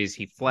injuries.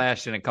 He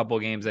flashed in a couple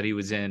of games that he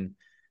was in.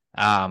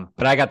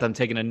 But I got them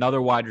taking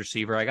another wide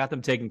receiver. I got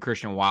them taking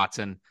Christian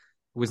Watson.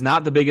 Was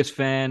not the biggest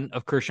fan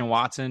of Christian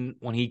Watson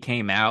when he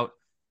came out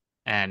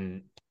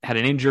and had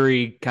an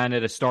injury kind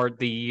of to start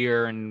the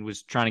year and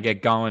was trying to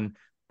get going.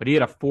 But he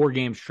had a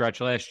 4-game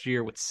stretch last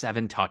year with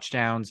 7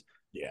 touchdowns.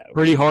 Yeah,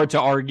 pretty hard to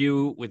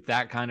argue with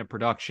that kind of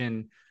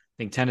production.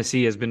 I think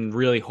Tennessee has been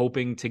really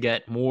hoping to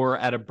get more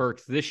out of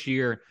Burks this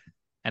year.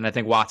 And I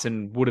think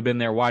Watson would have been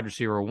their wide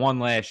receiver 1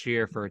 last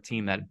year for a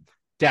team that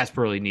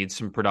desperately needs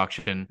some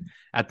production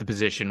at the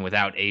position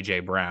without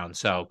A.J. Brown.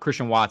 So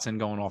Christian Watson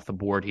going off the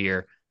board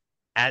here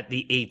at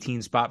the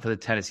 18 spot for the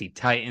Tennessee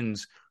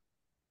Titans.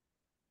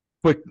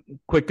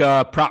 Quick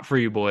prop for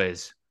you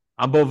boys.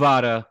 I'm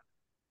Bovada,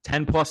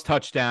 10-plus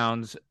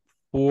touchdowns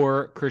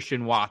for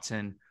Christian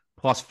Watson,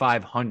 plus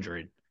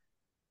 500.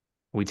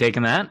 We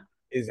taking that?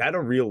 Is that a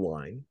real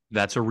line?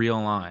 That's a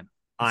real line.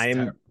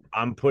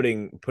 I'm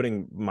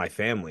putting my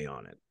family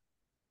on it.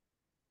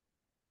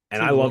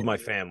 And I love my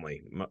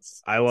family.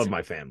 I love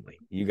my family.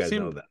 You guys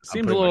know that.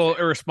 Seems a little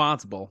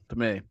irresponsible to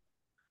me.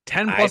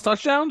 10 plus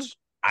touchdowns?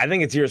 I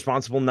think it's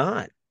irresponsible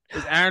not.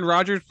 Is Aaron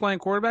Rodgers playing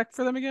quarterback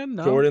for them again?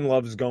 No. Jordan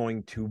Love's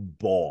going to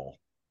ball.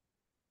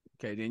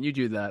 Okay, Dean, you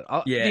do that.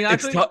 Dean,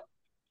 it's tough.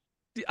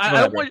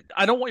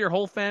 I don't want your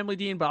whole family,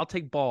 Dean, but I'll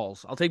take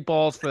balls. I'll take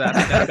balls for that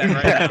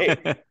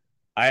bet right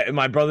now.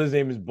 My brother's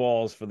name is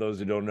Balls. For those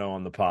who don't know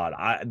on the pod,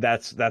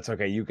 that's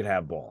okay. You can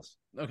have balls.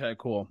 Okay,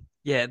 cool.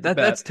 Yeah,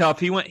 that's tough.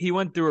 He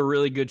went through a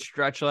really good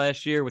stretch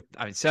last year with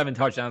 7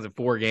 touchdowns in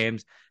 4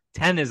 games.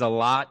 10 is a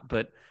lot,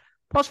 but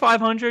plus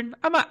 500,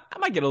 I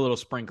might get a little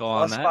sprinkle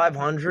on that. Plus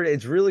 500,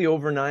 it's really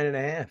over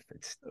 9.5.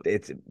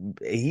 It's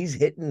he's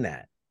hitting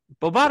that.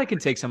 Bovada can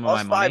take some of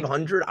my money.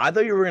 500. I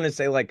thought you were going to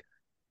say like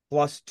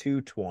plus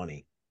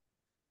 220.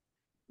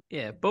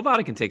 Yeah,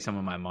 Bovada can take some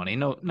of my money.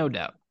 No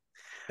doubt.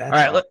 All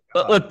right,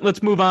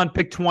 let's move on.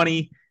 Pick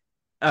 20.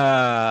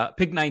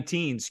 Pick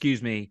 19,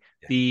 excuse me.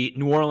 Yeah. The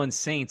New Orleans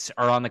Saints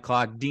are on the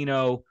clock.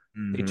 Dino,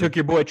 they took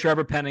your boy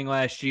Trevor Penning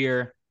last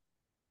year.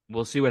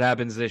 We'll see what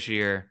happens this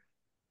year.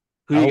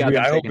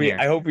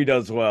 I hope he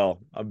does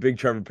well. I'm a big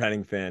Trevor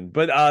Penning fan.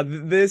 But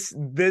this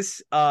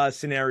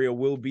scenario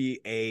will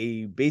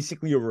be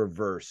basically a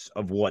reverse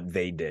of what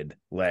they did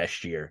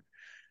last year.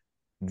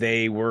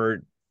 They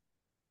were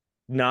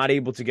not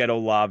able to get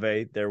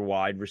Olave, their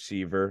wide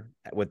receiver,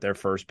 with their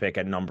first pick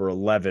at number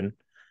 11.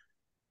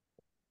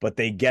 But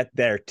they get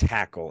their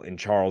tackle in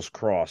Charles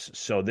Cross.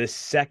 So this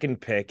second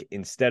pick,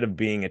 instead of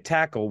being a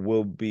tackle,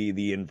 will be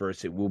the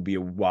inverse. It will be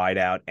a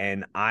wideout.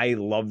 And I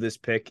love this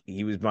pick.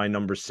 He was my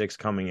number 6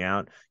 coming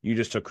out. You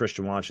just took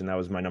Christian Watson. That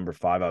was my number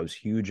 5. I was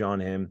huge on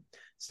him.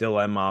 Still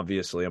am,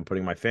 obviously. I'm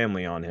putting my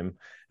family on him,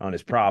 on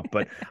his prop.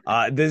 But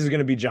this is going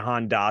to be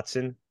Jahan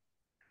Dotson,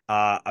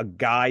 a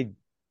guy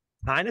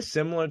kind of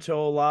similar to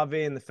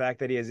Olave in the fact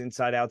that he has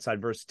inside-outside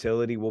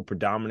versatility, will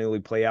predominantly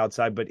play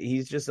outside, but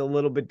he's just a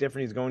little bit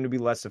different. He's going to be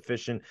less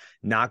efficient,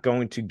 not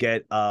going to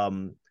get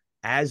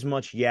as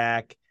much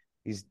yak.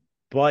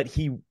 But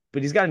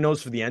he's got a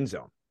nose for the end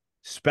zone,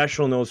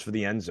 special nose for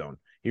the end zone.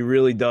 He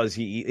really does.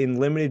 He in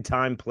limited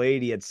time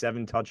played, he had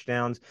 7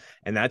 touchdowns,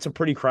 and that's a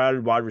pretty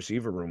crowded wide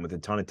receiver room with a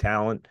ton of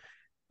talent.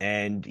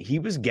 And he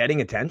was getting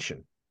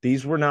attention.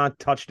 These were not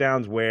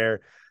touchdowns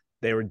where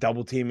they were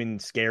double teaming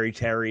Scary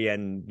Terry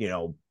and,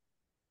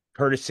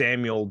 Curtis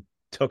Samuel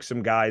took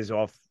some guys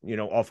off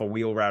a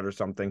wheel route or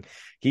something.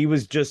 He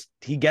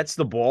gets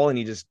the ball and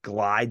he just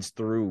glides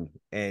through.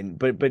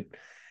 But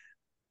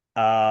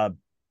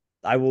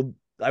I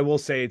will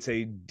say it's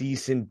a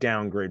decent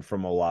downgrade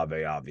from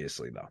Olave,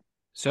 obviously, though.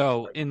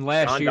 So in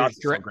last year's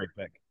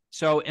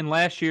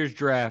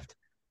draft,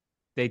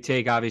 they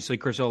take, obviously,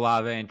 Chris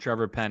Olave and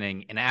Trevor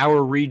Penning. In our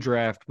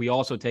redraft, we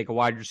also take a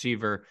wide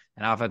receiver,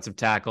 an offensive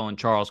tackle, and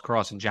Charles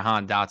Cross and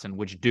Jahan Dotson.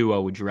 Which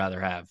duo would you rather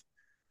have?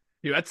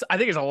 Dude, I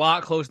think it's a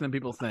lot closer than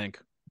people think.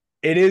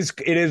 It is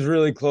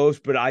really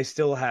close, but I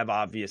still have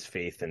obvious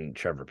faith in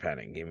Trevor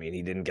Penning. I mean,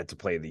 he didn't get to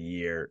play the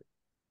year.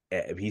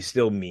 He's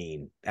still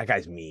mean. That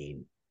guy's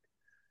mean.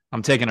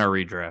 I'm taking our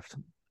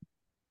redraft.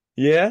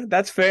 Yeah,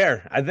 that's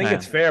fair. I think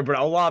it's fair, but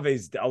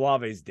Olave's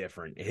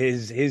different.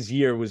 His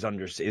year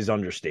is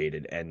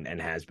understated and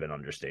has been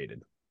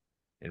understated,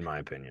 in my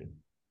opinion.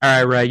 All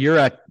right, Ray, you're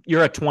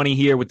at 20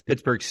 here with the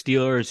Pittsburgh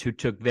Steelers, who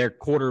took their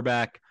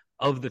quarterback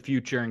of the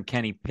future and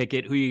Kenny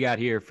Pickett. Who you got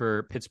here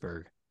for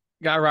Pittsburgh?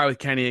 Got to ride with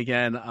Kenny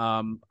again.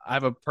 I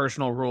have a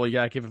personal rule. You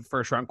got to give a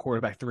first-round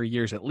quarterback 3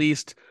 years at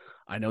least.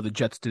 I know the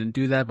Jets didn't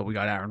do that, but we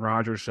got Aaron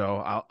Rodgers,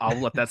 so I'll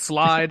let that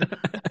slide.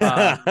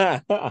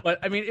 But,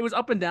 I mean, it was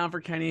up and down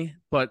for Kenny,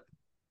 but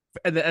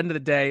at the end of the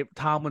day,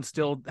 Tomlin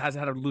still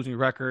hasn't had a losing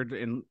record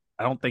in,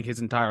 I don't think, his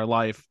entire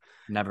life.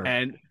 Never.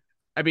 And,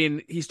 I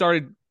mean, he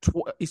started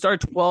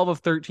 12 of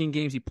 13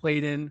 games he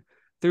played in,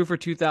 threw for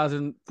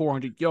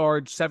 2,400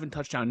 yards, 7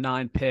 touchdowns,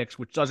 9 picks,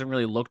 which doesn't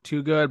really look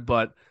too good,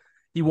 but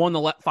he won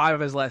the 5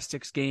 of his last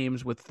 6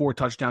 games with 4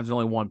 touchdowns and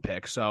only 1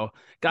 pick. So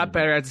got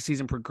better as the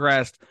season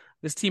progressed.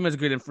 This team has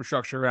good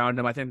infrastructure around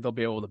him. I think they'll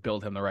be able to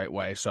build him the right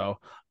way. So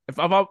if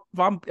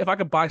I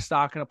could buy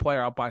stock in a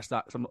player, I'll buy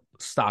some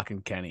stock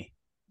in Kenny.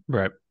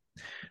 Right.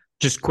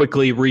 Just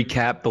quickly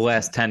recap the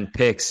last 10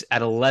 picks.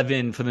 At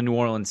 11 for the New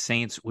Orleans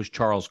Saints was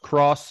Charles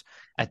Cross.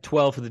 At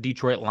 12 for the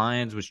Detroit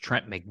Lions was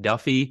Trent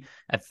McDuffie.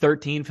 At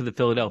 13 for the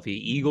Philadelphia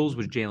Eagles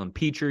was Jalen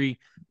Petrie.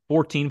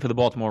 14 for the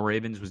Baltimore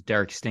Ravens was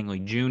Derek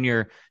Stingley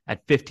Jr.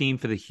 At 15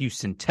 for the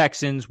Houston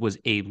Texans was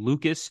Abe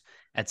Lucas.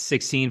 At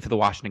 16 for the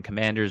Washington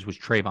Commanders was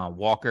Trayvon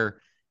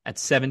Walker. At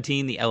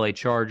 17, the LA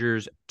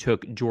Chargers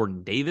took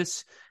Jordan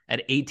Davis.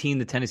 At 18,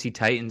 the Tennessee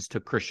Titans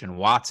took Christian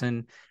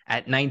Watson.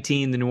 At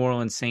 19, the New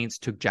Orleans Saints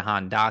took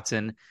Jahan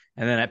Dotson.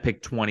 And then at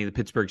pick 20, the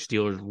Pittsburgh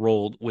Steelers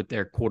rolled with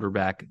their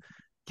quarterback,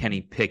 Kenny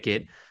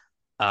Pickett.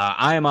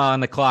 I am on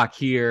the clock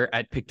here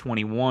at pick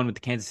 21 with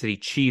the Kansas City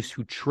Chiefs,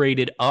 who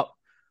traded up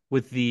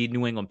with the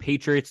New England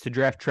Patriots to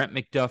draft Trent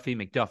McDuffie.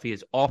 McDuffie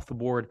is off the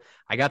board.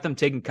 I got them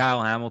taking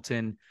Kyle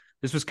Hamilton.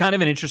 This was kind of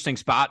an interesting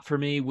spot for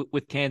me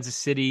with Kansas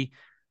City.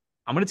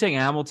 I'm going to take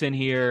Hamilton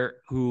here,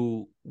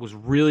 who was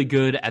really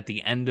good at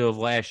the end of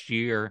last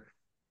year.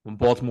 when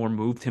Baltimore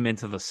moved him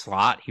into the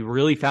slot. He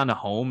really found a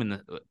home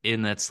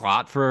in that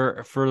slot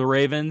for the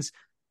Ravens.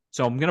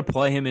 So I'm going to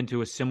play him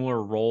into a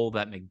similar role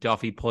that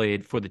McDuffie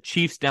played for the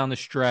Chiefs down the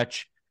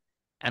stretch.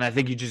 And I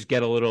think you just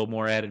get a little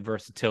more added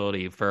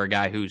versatility for a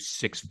guy who's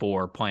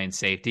 6'4", playing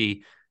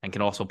safety and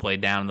can also play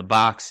down in the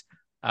box.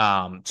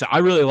 So I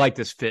really like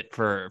this fit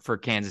for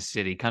Kansas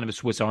City, kind of a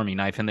Swiss Army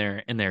knife in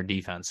their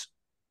defense.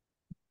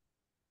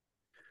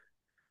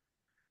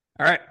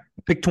 All right,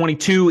 pick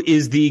 22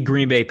 is the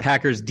Green Bay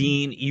Packers.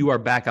 Dean, you are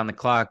back on the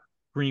clock.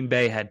 Green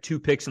Bay had 2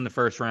 picks in the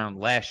first round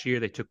last year.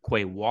 They took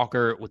Quay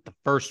Walker with the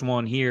first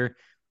one here.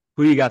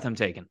 Who you got them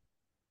taking?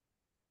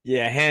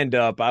 Yeah, hand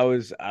up. I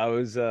was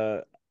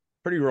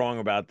pretty wrong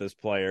about this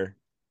player.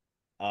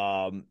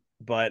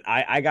 But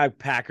I got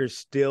Packers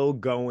still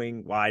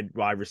going wide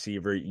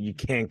receiver. You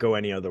can't go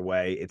any other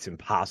way. It's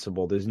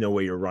impossible. There's no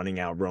way you're running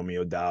out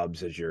Romeo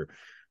Doubs as your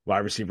wide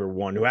receiver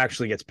 1, who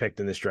actually gets picked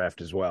in this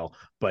draft as well.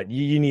 But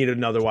you need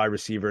another wide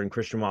receiver, and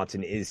Christian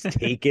Watson is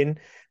taken.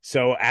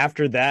 So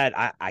after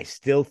that, I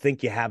still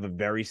think you have a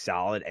very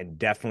solid and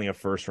definitely a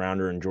first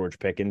rounder in George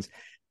Pickens.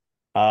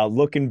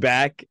 Looking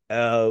back,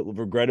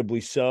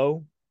 regrettably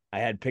so, I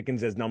had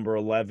Pickens as number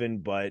 11,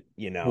 but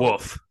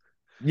woof.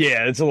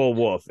 Yeah, it's a little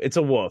woof. It's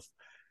a woof.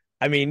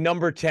 I mean,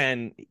 number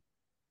 10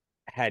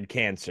 had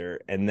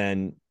cancer, and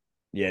then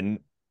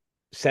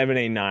 7,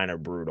 8, 9 are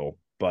brutal.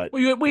 But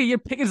wait, your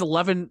Pickens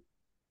 11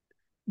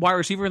 wide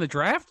receiver in the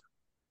draft?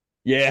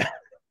 Yeah.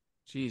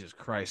 Jesus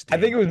Christ. Damn.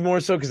 I think it was more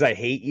so because I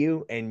hate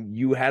you and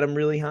you had him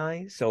really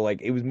high. So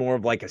like it was more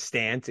of like a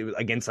stance. It was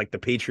against like the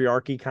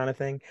patriarchy kind of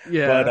thing.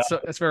 Yeah,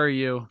 but, that's very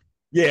you.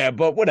 Yeah,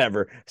 but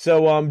whatever.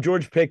 So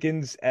George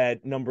Pickens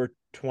at number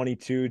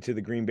 22 to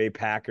the Green Bay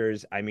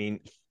Packers. I mean,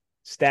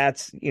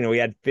 stats, he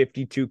had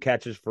 52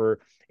 catches for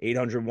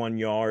 801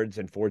 yards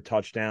and 4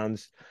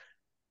 touchdowns.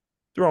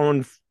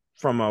 Throwing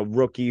from a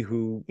rookie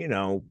who,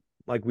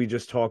 like we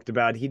just talked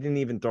about, he didn't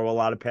even throw a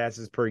lot of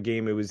passes per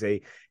game. It was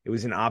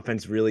an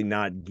offense really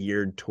not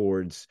geared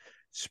towards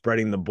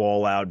spreading the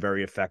ball out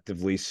very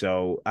effectively.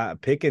 So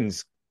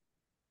Pickens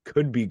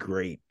could be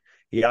great.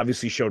 He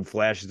obviously showed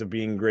flashes of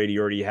being great. He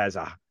already has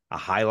a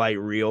highlight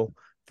reel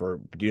for,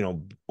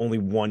 only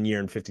 1 year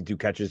and 52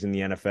 catches in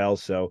the NFL.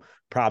 So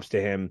props to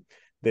him.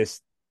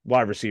 This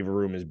wide receiver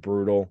room is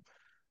brutal.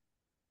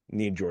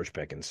 Need George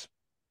Pickens.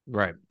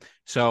 Right.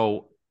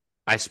 So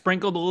I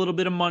sprinkled a little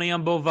bit of money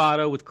on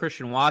Bovado with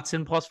Christian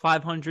Watson plus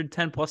 500,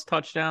 10 plus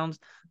touchdowns.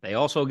 They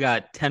also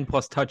got 10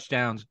 plus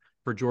touchdowns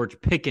for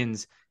George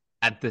Pickens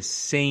at the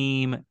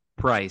same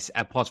price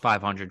at plus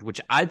 500,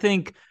 which I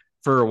think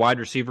for a wide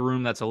receiver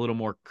room that's a little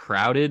more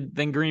crowded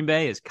than Green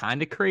Bay is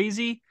kind of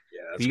crazy.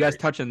 Yeah, you guys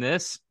touching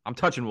this? I'm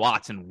touching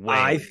Watson way.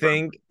 I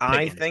think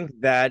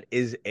that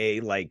is a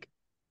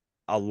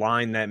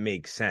line that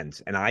makes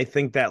sense. And I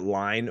think that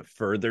line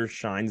further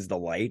shines the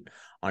light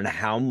on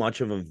how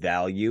much of a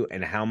value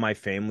and how my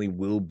family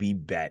will be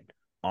bet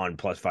on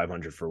plus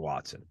 500 for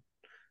Watson.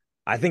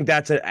 I think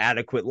that's an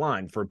adequate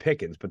line for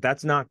Pickens, but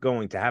that's not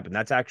going to happen.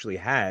 That's actually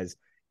has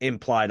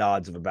implied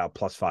odds of about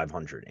plus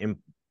 500.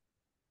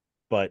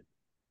 But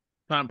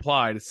not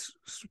implied, it's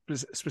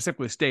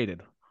specifically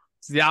stated.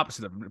 It's the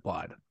opposite of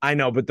implied. I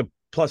know, but the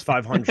plus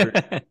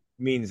 500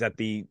 means that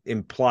the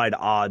implied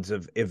odds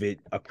of it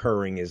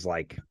occurring is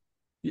like.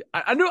 Yeah,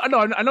 I know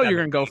you're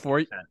going to go for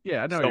it.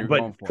 Yeah, I know you're going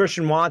for it. But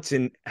Christian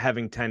Watson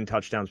having 10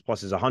 touchdowns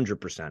plus is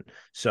 100%.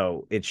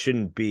 So it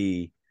shouldn't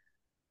be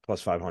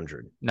plus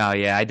 500. No,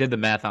 yeah, I did the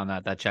math on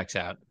that. That checks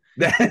out.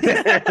 All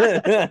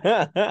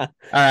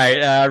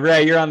right,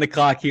 Ray, you're on the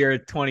clock here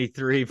at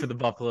 23 for the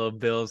Buffalo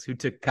Bills, who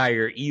took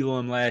Kyer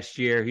Elam last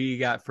year. Who you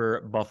got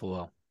for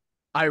Buffalo?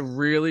 I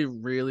really,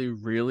 really,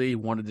 really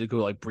wanted to go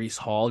like Breece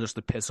Hall just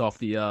to piss off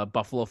the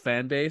Buffalo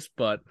fan base,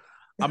 but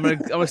I'm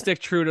gonna stick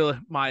true to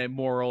my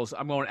morals.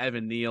 I'm going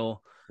Evan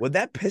Neal. Would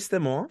that piss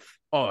them off?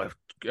 Oh,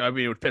 I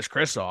mean, it would piss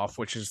Chris off,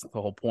 which is the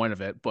whole point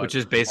of it. But which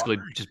is basically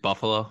just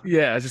Buffalo.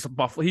 Yeah, it's just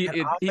Buffalo.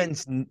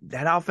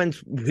 That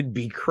offense would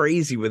be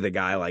crazy with a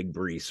guy like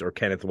Breece or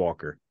Kenneth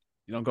Walker.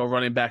 You don't go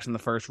running backs in the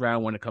first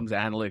round when it comes to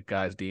analytic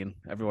guys, Dean.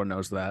 Everyone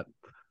knows that.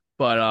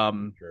 But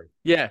sure.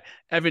 Yeah,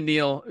 Evan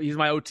Neal, he's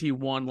my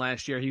OT1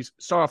 last year. He's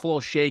started off a little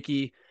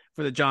shaky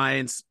for the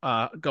Giants,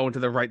 going to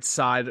the right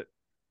side.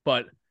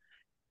 But,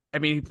 I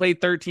mean, he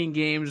played 13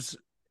 games,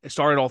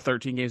 started all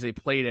 13 games they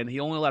played in. He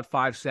only allowed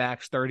 5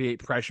 sacks,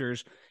 38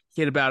 pressures.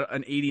 He had about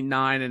an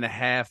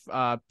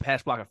 89.5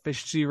 pass block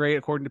efficiency rate,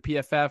 according to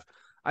PFF.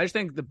 I just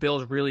think the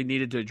Bills really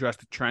needed to address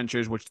the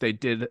trenches, which they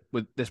did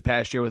with this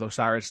past year with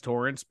Osiris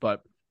Torrance.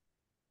 But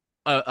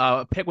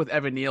a pick with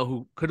Evan Neal,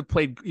 who could have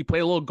played – he played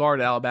a little guard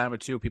at Alabama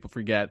too, people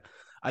forget.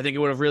 I think it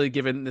would have really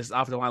given this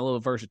offensive line a little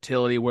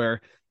versatility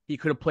where he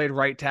could have played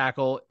right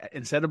tackle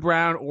instead of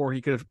Brown, or he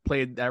could have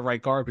played that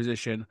right guard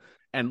position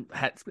and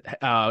had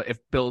if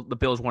the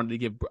Bills wanted to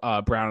give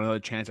Brown another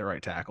chance at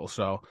right tackle.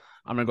 So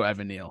I'm going to go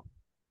Evan Neal.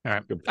 All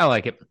right. I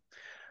like it.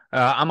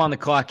 I'm on the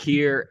clock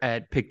here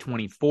at pick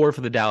 24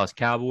 for the Dallas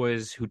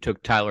Cowboys, who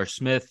took Tyler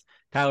Smith.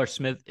 Tyler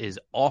Smith is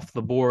off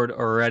the board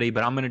already,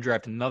 but I'm going to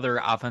draft another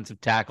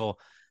offensive tackle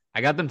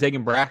I got them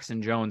taking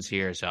Braxton Jones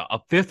here. So a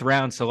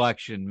 5th-round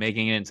selection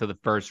making it into the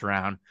first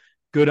round.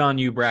 Good on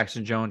you,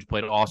 Braxton Jones.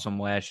 Played awesome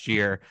last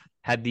year.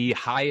 Had the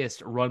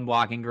highest run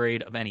blocking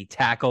grade of any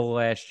tackle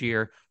last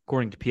year,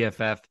 according to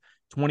PFF.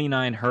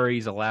 29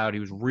 hurries allowed. He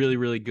was really,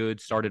 really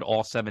good. Started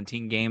all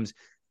 17 games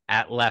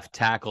at left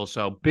tackle.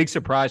 So big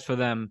surprise for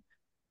them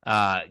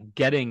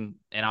getting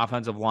an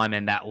offensive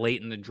lineman that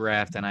late in the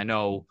draft. And I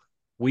know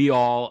we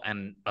all,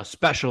 and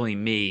especially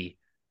me,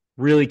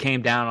 really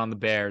came down on the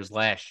Bears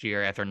last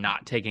year after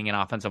not taking an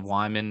offensive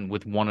lineman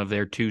with one of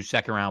their 2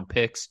 second-round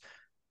picks.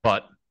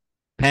 But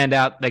panned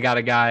out, they got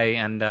a guy,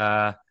 and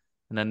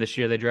then this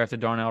year they drafted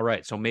Darnell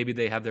Wright. So maybe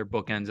they have their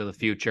bookends of the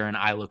future, and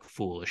I look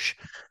foolish.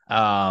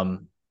 But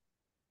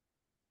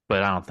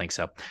I don't think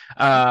so.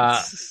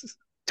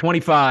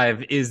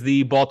 25 is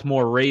the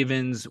Baltimore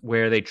Ravens,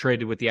 where they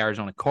traded with the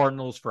Arizona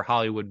Cardinals for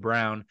Hollywood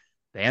Brown.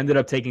 They ended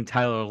up taking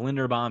Tyler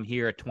Linderbaum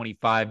here at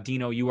 25.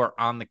 Dino, you are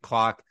on the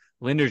clock.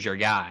 Linder's your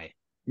guy.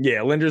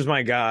 Yeah, Linder's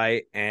my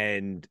guy,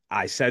 and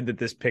I said that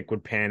this pick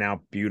would pan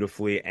out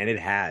beautifully, and it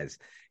has.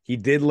 He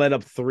did let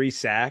up 3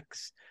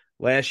 sacks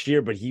last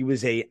year, but he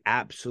was a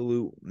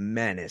absolute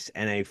menace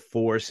and a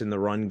force in the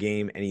run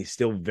game, and he's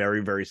still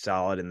very, very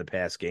solid in the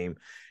pass game.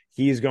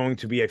 He is going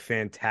to be a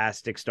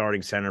fantastic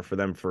starting center for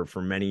them for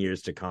many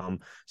years to come.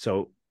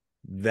 So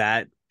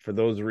for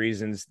those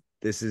reasons,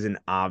 this is an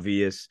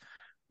obvious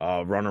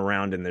run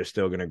around, and they're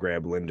still going to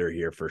grab Linder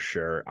here for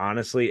sure.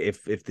 Honestly,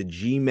 if the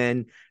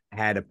G-men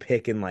had a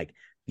pick in like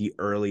the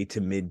early to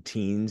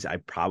mid-teens, I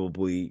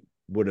probably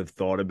would have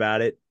thought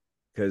about it,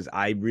 because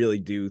I really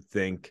do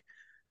think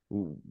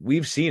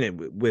we've seen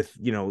it with,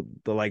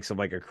 the likes of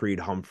like a Creed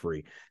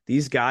Humphrey.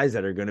 These guys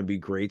that are going to be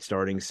great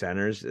starting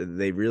centers,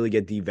 they really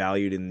get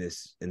devalued in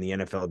the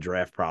NFL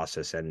draft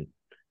process, and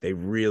they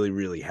really,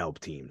 really help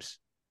teams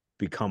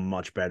become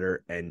much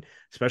better. And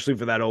especially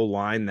for that old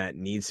line that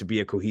needs to be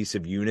a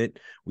cohesive unit.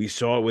 We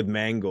saw it with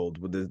Mangold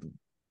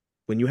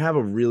when you have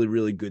a really,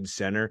 really good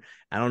center.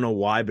 I don't know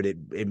why, but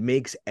it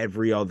makes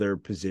every other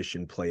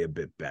position play a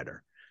bit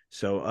better.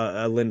 So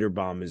a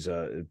Linderbaum is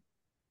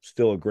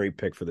still a great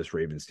pick for this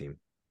Ravens team.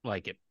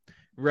 Like it.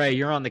 Ray,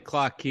 you're on the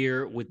clock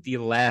here with the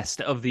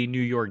last of the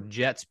New York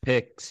Jets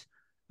picks,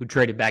 who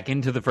traded back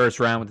into the first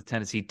round with the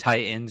Tennessee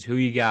Titans. Who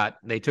you got?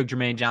 They took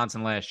Jermaine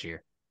Johnson last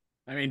year.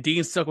 I mean,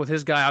 Dean stuck with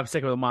his guy. I'm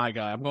sticking with my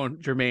guy. I'm going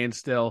Jermaine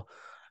still.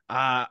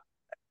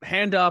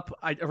 Hand up.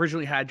 I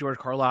originally had George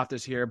Karloff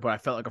this year, but I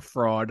felt like a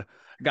fraud.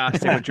 Got to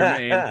stick with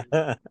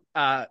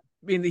Jermaine.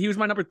 He was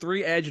my number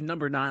 3 edge and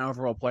number 9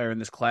 overall player in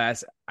this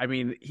class. I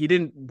mean, he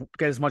didn't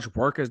get as much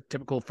work as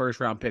typical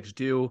first-round picks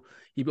do.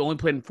 He only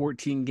played in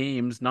 14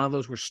 games. None of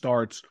those were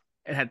starts,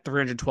 and had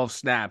 312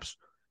 snaps,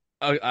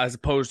 as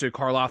opposed to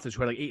Karlaftis,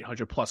 who had like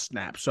 800-plus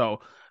snaps.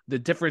 So the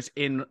difference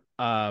in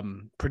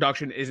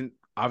production isn't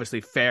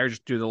obviously fair,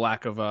 just due to the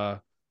lack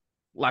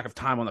of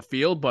time on the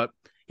field. But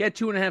he had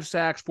 2.5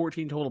 sacks,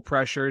 14 total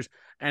pressures,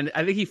 and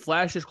I think he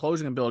flashed his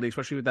closing ability,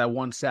 especially with that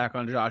 1 sack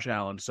on Josh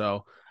Allen.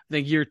 So I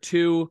think year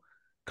 2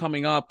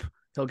 coming up,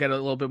 he'll get a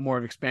little bit more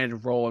of an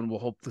expanded role, and we'll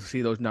hope to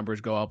see those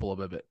numbers go up a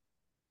little bit.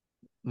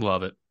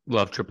 Love it.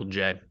 Love Triple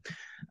J.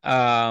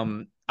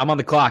 I'm on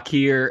the clock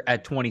here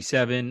at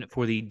 27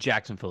 for the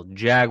Jacksonville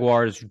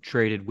Jaguars, who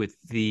traded with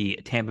the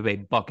Tampa Bay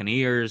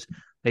Buccaneers.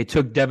 They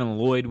took Devin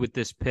Lloyd with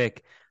this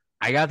pick.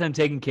 I got them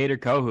taking Kader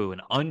Kohou,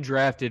 an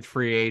undrafted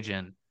free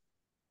agent,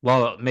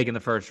 while making the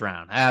first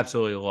round. I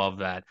absolutely love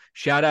that.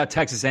 Shout out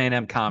Texas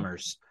A&M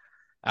Commerce.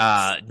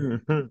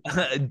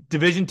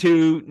 Division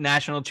II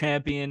national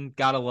champion.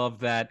 Gotta love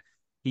that.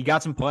 He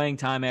got some playing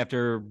time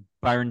after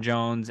Byron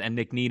Jones and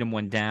Nick Needham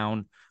went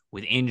down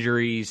with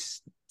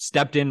injuries.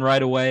 Stepped in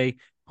right away.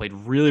 Played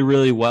really,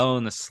 really well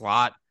in the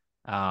slot.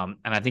 And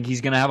I think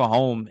he's going to have a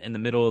home in the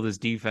middle of this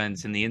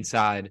defense in the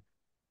inside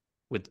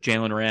with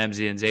Jalen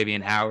Ramsey and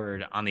Xavier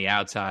Howard on the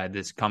outside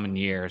this coming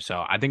year.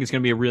 So I think it's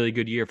going to be a really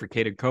good year for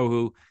Kader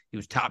Kohou. He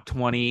was top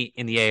 20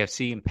 in the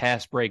AFC in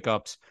pass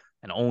breakups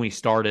and only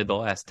started the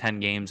last 10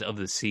 games of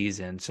the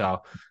season. So I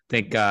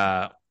think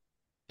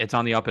it's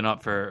on the up and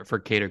up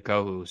for Kader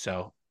Kohou.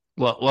 So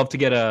love to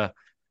get a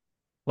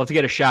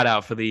shout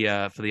out for the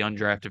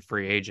undrafted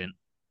free agent.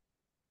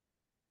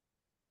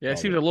 Yeah, it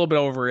seems a little bit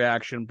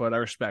overreaction, but I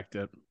respect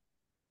it.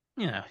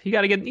 Yeah, you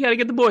gotta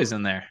get the boys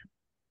in there.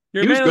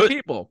 You're a man of the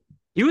people.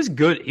 He was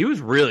good. He was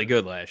really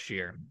good last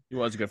year. He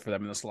was good for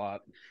them in the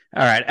slot.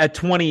 All right. At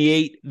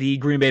 28, the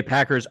Green Bay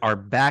Packers are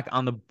back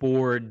on the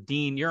board.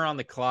 Dean, you're on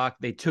the clock.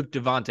 They took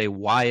Devontae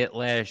Wyatt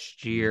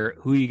last year.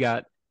 Who you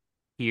got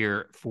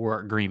here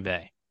for Green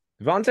Bay?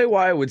 Devontae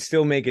Wyatt would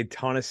still make a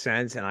ton of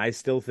sense, and I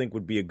still think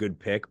would be a good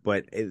pick,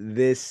 but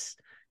this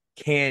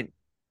can't.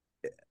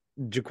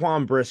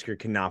 Jaquan Brisker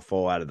cannot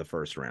fall out of the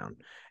first round.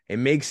 It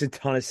makes a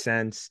ton of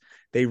sense.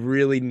 They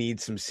really need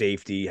some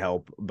safety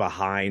help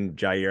behind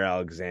Jair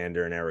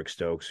Alexander and Eric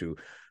Stokes, who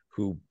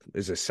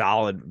is a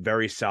solid,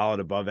 very solid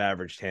above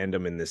average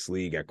tandem in this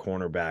league at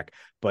cornerback.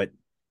 But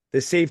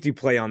the safety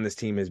play on this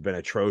team has been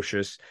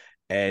atrocious.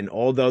 And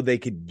although they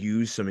could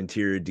use some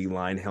interior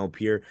D-line help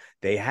here,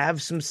 they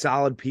have some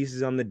solid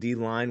pieces on the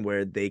D-line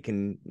where they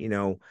can,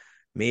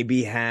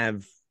 maybe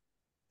have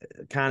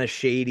kind of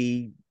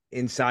shady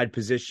inside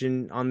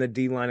position on the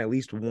D line, at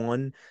least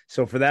one.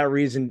 So for that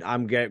reason,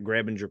 I'm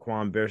grabbing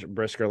Jaquan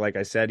Brisker. Like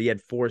I said, he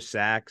had 4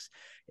 sacks,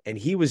 and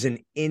he was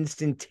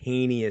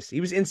instantaneously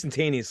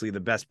the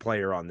best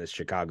player on this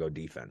Chicago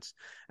defense.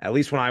 At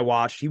least when I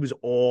watched, he was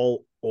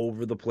all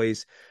over the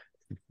place.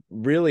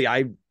 Really,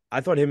 I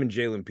thought him and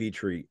Jalen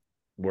Petrie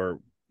were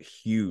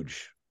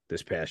huge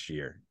this past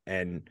year,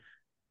 and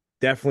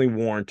definitely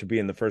warrant to be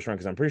in the first round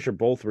because I'm pretty sure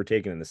both were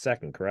taken in the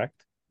second,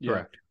 correct? Yeah.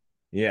 Correct.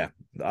 Yeah.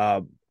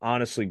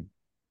 Honestly,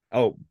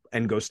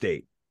 and go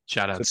State.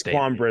 Shout out So State.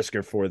 Quan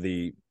Brisker for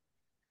the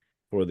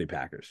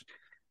Packers.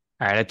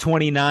 All right, at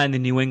 29, the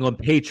New England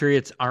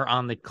Patriots are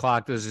on the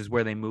clock. This is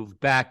where they moved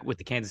back with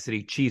the Kansas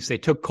City Chiefs. They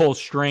took Cole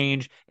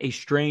Strange, a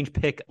strange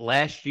pick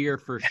last year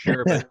for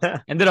sure,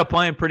 but ended up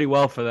playing pretty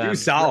well for them. He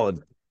was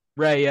solid.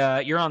 Ray,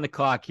 you're on the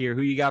clock here.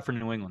 Who you got for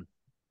New England?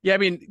 Yeah, I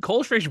mean,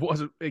 Cole Strange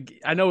wasn't.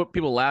 I know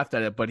people laughed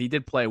at it, but he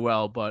did play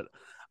well. But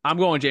I'm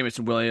going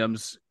Jameson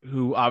Williams,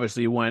 who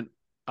obviously went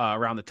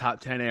around the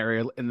top 10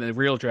 area in the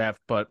real draft.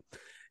 But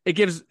it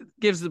gives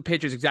the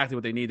Patriots exactly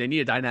what they need. They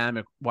need a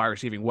dynamic wide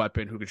receiving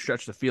weapon who can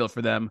stretch the field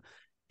for them.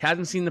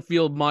 Hasn't seen the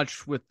field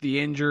much with the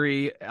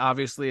injury,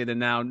 obviously, and then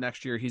now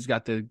next year he's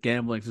got the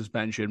gambling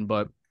suspension.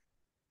 But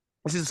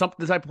this is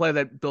the type of player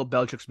that Bill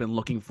Belichick's been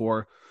looking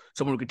for.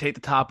 Someone who could take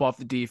the top off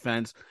the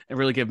defense and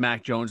really give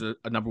Mac Jones a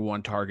number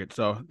one target.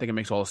 So I think it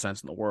makes all the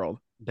sense in the world.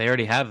 They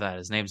already have that.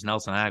 His name's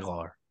Nelson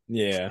Aguilar.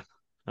 Yeah.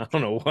 I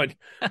don't know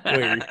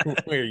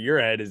where your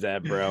head is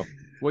at, bro.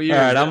 What year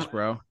is this,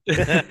 bro? All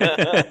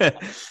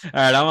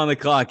right, I'm on the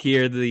clock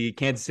here. The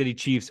Kansas City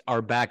Chiefs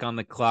are back on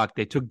the clock.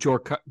 They took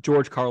George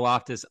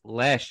Karlaftis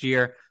last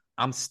year.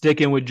 I'm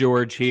sticking with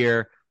George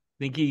here. I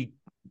think he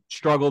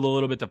struggled a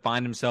little bit to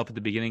find himself at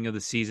the beginning of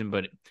the season,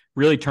 but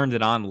really turned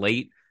it on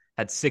late.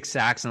 Had 6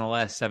 sacks in the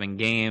last 7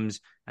 games,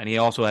 and he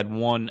also had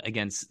 1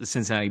 against the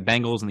Cincinnati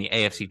Bengals in the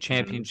AFC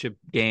Championship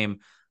game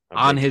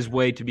on his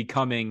way to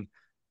becoming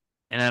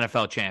an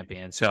NFL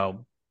champion.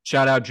 So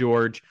shout out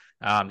George.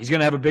 He's going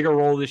to have a bigger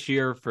role this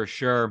year for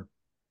sure.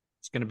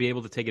 He's going to be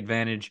able to take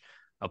advantage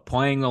of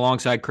playing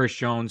alongside Chris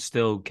Jones,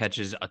 still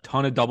catches a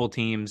ton of double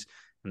teams.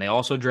 And they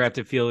also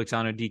drafted Felix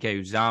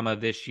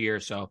Anudike-Uzomah this year.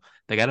 So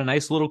they got a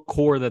nice little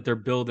core that they're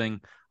building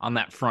on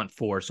that front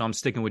 4. So I'm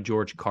sticking with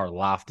George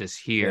Karlaftis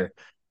here.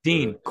 Yeah.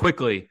 Dean,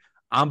 quickly,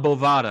 on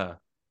Bovada,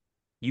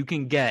 you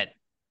can get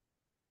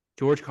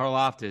George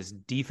Karlaftis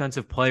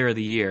Defensive Player of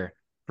the Year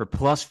for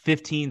plus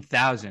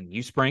 15,000.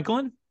 You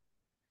sprinkling?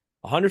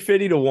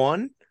 150 to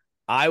 1.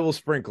 I will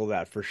sprinkle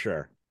that for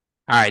sure.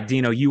 All right,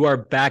 Dino, you are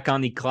back on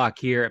the clock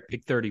here at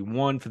pick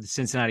 31 for the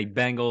Cincinnati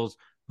Bengals,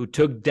 who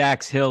took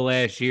Dax Hill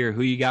last year.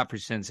 Who you got for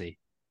Cincy?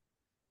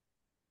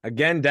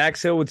 Again,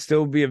 Dax Hill would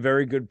still be a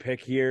very good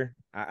pick here.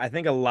 I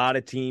think a lot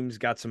of teams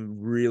got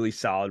some really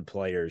solid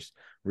players.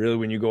 Really,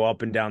 when you go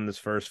up and down this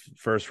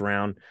first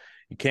round,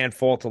 you can't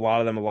fault a lot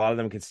of them. A lot of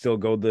them can still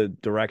go the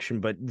direction.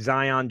 But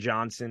Zion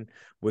Johnson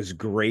was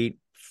great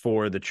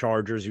for the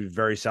Chargers. He was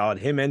very solid.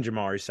 Him and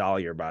Jamari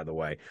Salyer, by the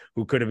way,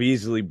 who could have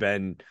easily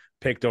been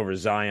picked over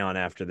Zion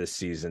after this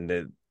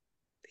season.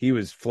 He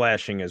was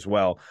flashing as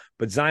well.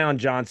 But Zion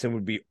Johnson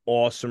would be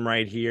awesome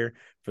right here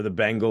for the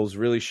Bengals.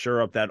 Really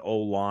shore up that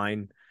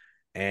O-line.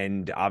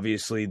 And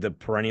obviously the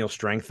perennial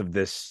strength of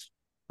this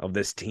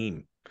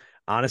team.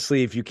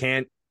 Honestly, if you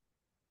can't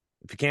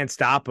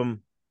stop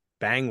them,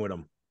 bang with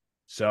them.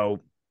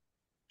 So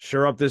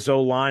shore up this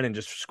O-line and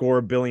just score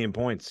 1 billion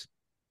points.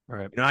 All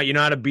right. You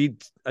know how to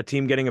beat a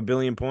team getting 1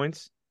 billion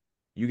points?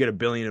 You get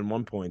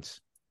 1,000,001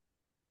 points.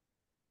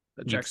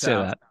 That checks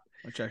out.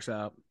 That checks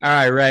out. All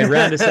right, Ray.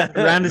 Round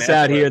us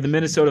out here. The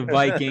Minnesota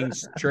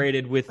Vikings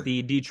traded with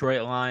the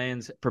Detroit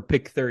Lions for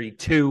pick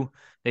 32.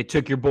 They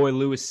took your boy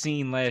Lewis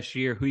Cine last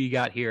year. Who you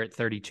got here at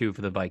 32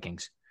 for the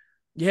Vikings?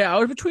 Yeah, I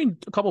was between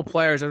a couple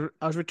players. I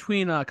was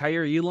between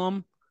Kaiir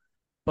Elam,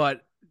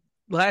 but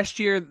last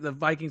year the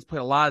Vikings played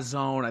a lot of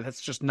zone. That's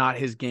just not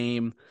his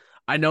game.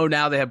 I know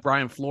now they have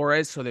Brian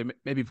Flores, so they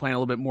may be playing a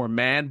little bit more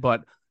man,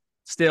 but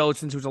still,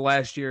 since it was a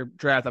last year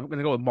draft, I'm going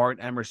to go with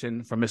Martin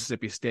Emerson from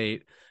Mississippi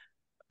State.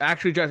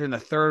 Actually drafted in the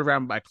 3rd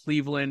round by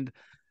Cleveland.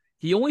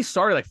 He only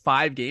started like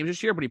 5 games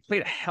this year, but he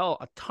played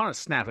a ton of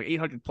snaps, like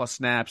 800 plus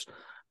snaps.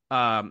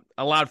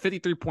 Allowed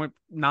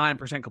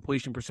 53.9%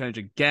 completion percentage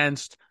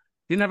against.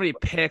 Didn't have any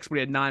picks, but he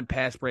had 9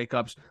 pass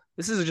breakups.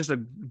 This is just a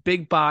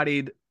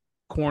big-bodied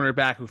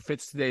cornerback who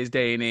fits today's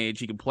day and age.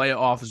 He can play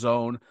off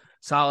zone,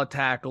 solid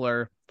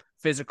tackler,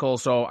 physical.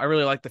 So I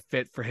really like the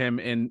fit for him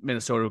in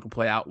Minnesota, who can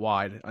play out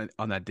wide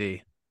on that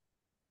D.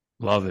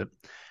 Love it.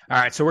 All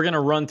right, so we're going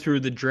to run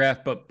through the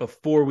draft, but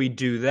before we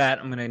do that,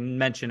 I'm going to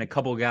mention a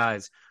couple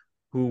guys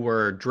who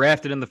were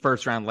drafted in the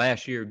 1st round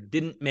last year,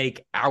 didn't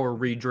make our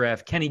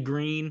redraft. Kenny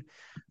Green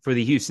for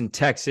the Houston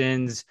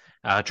Texans,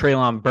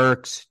 Treylon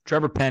Burks,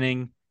 Trevor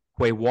Penning,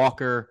 Quay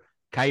Walker,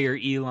 Kaiir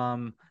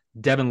Elam,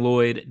 Devin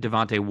Lloyd,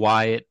 Devontae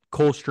Wyatt,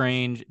 Cole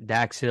Strange,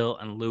 Dax Hill,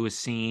 and Lewis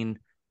Cine.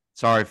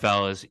 Sorry,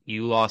 fellas,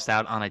 you lost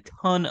out on a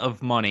ton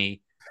of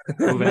money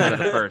moving into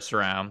the first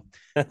round.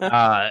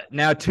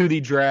 Now to the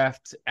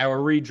draft. Our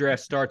redraft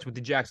starts with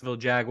the Jacksonville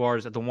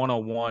Jaguars at the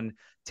 101,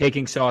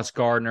 taking Sauce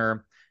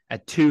Gardner.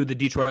 At 2, the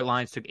Detroit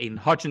Lions took Aiden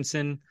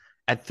Hutchinson.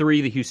 At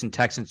 3, the Houston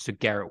Texans took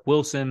Garrett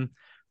Wilson.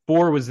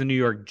 4 was the New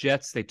York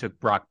Jets. They took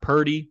Brock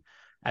Purdy.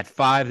 At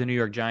 5, the New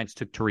York Giants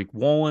took Tariq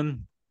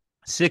Woolen.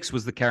 6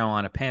 was the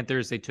Carolina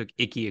Panthers. They took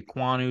Ike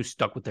Ekwonu,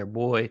 stuck with their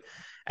boy.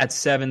 At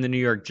 7, the New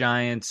York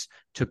Giants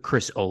took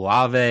Chris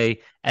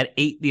Olave. At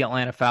 8, the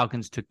Atlanta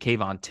Falcons took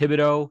Kayvon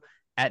Thibodeau.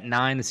 At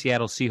 9, the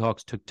Seattle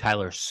Seahawks took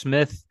Tyler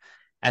Smith.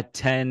 At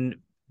 10,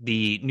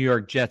 the New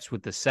York Jets,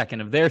 with the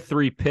second of their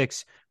 3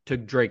 picks,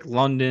 took Drake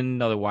London,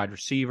 another wide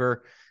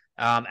receiver.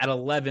 At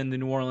 11, the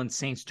New Orleans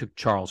Saints took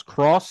Charles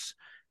Cross.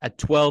 At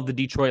 12, the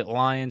Detroit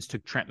Lions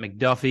took Trent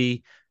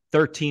McDuffie.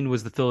 13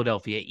 was the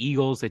Philadelphia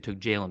Eagles. They took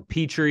Jalen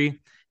Petrie.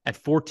 At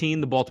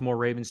 14, the Baltimore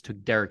Ravens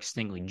took Derek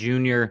Stingley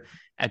Jr.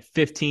 At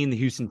 15, the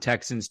Houston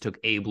Texans took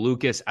Abe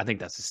Lucas. I think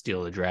that's a steal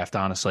of the draft,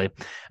 honestly.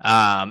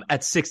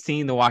 At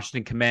 16, the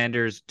Washington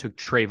Commanders took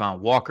Trayvon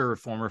Walker, a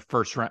former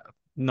first round,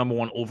 number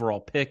 1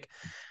 overall pick.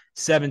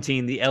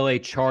 17, the LA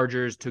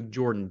Chargers took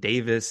Jordan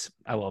Davis.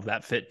 I love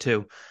that fit,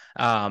 too.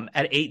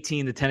 At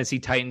 18, the Tennessee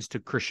Titans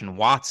took Christian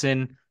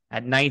Watson.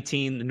 At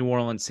 19, the New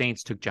Orleans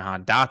Saints took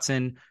Jahan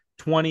Dotson.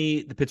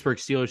 20, the Pittsburgh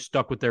Steelers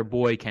stuck with their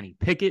boy Kenny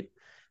Pickett.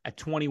 At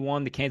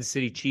 21, the Kansas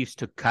City Chiefs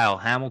took Kyle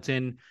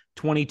Hamilton.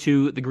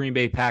 22, the Green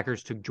Bay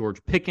Packers took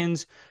George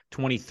Pickens.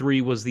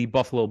 23 was the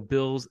Buffalo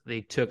Bills.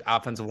 They took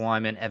offensive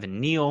lineman Evan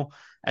Neal.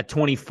 At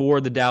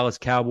 24, the Dallas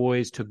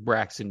Cowboys took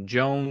Braxton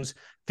Jones,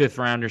 5th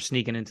rounder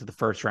sneaking into the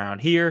first round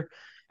here.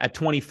 At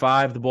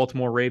 25, the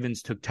Baltimore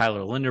Ravens took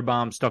Tyler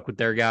Linderbaum, stuck with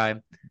their guy.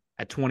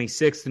 At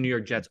 26, the New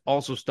York Jets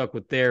also stuck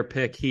with their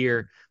pick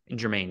here in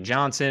Jermaine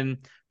Johnson.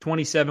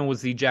 27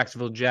 was the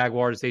Jacksonville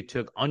Jaguars. They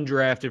took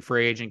undrafted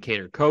free agent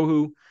Kader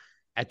Kohu.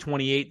 At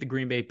 28, the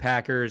Green Bay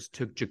Packers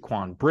took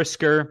Jaquan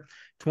Brisker.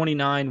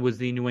 29 was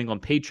the New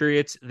England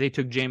Patriots. They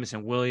took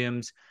Jameson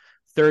Williams.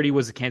 30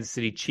 was the Kansas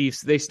City Chiefs.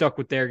 They stuck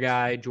with their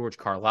guy, George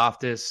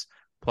Karlaftis,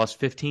 plus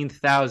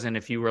 15,000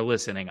 if you were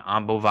listening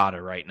on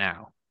Bovada right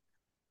now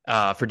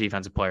for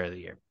Defensive Player of the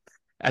Year.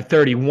 At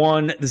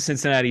 31, the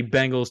Cincinnati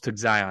Bengals took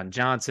Zion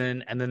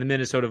Johnson, and then the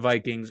Minnesota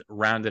Vikings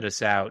rounded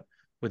us out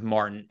with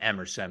Martin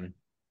Emerson.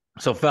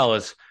 So,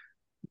 fellas,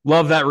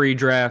 love that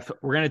redraft.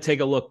 We're going to take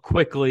a look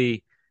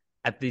quickly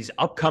at these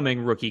upcoming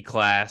rookie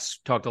class.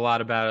 Talked a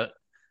lot about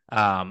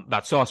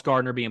Sauce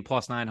Gardner being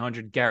plus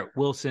 900, Garrett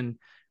Wilson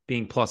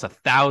being plus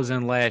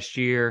 1,000 last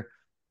year.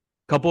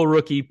 Couple of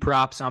rookie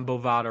props on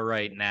Bovada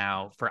right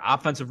now. For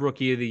Offensive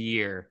Rookie of the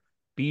Year,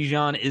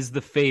 Bijan is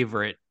the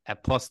favorite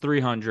at plus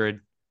 300.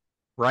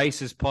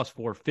 Rice is plus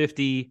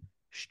 450.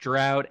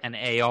 Stroud and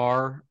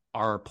AR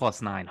are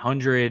plus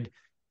 900.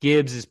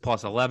 Gibbs is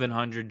plus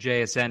 1,100.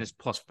 JSN is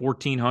plus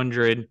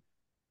 1,400.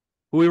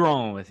 Who are we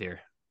rolling with here?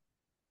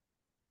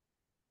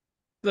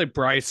 I feel like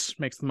Bryce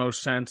makes the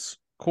most sense.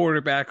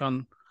 Quarterback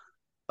on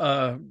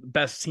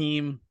best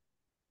team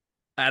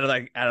out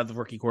of the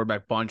rookie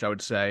quarterback bunch, I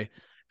would say,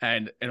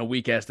 and in a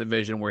weak ass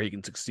division where he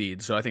can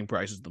succeed. So I think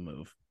Bryce is the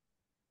move.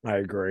 I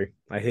agree.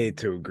 I hate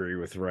to agree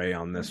with Ray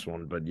on this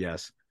one, but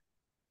yes.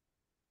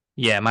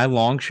 Yeah, my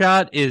long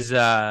shot is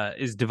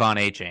Devon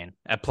Achane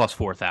at plus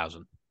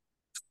 4,000.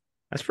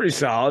 That's pretty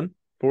solid.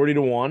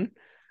 40-1.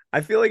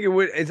 I feel like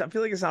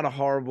it's not a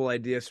horrible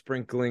idea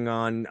sprinkling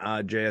on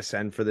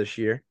JSN for this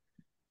year,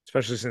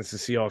 especially since the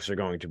Seahawks are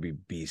going to be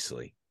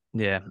beastly.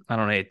 Yeah, I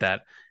don't hate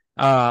that.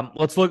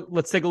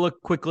 Let's take a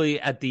look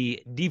quickly at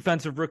the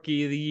Defensive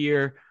Rookie of the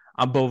Year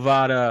on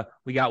Bovada.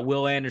 We got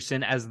Will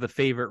Anderson as the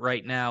favorite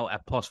right now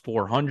at plus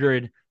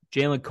 400.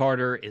 Jalen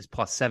Carter is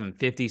plus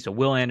 750. So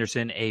Will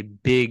Anderson, a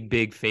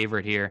big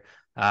favorite here.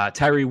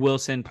 Tyree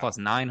Wilson plus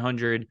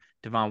 900.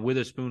 Devon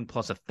Witherspoon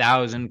plus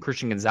 1,000.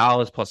 Christian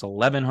Gonzalez plus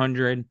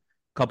 1,100. A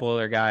couple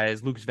other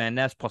guys. Lucas Van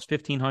Ness plus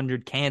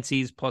 1,500.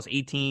 Cansey's plus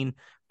 18.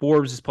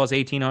 Forbes is plus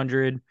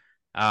 1,800.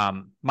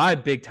 My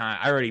big time,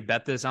 I already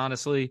bet this,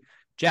 honestly.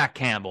 Jack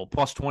Campbell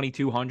plus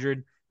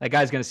 2,200. That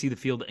guy's going to see the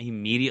field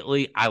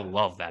immediately. I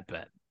love that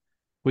bet.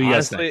 What do you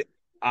guys think?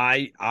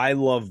 I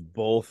love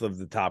both of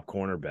the top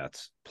corner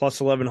bets. Plus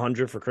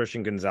 1,100 for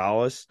Christian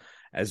Gonzalez.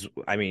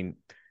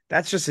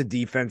 That's just a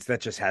defense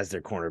that just has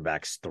their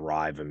cornerbacks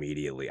thrive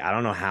immediately. I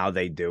don't know how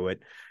they do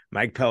it.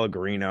 Mike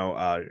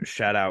Pellegrino,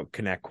 shout out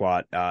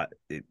Connecticut,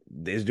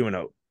 is doing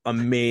an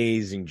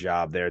amazing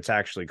job there. It's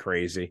actually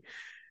crazy.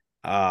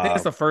 I think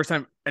it's the first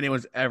time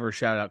anyone's ever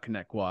shouted out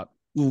Connecticut.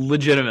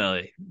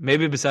 Legitimately.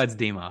 Maybe besides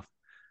Demoff.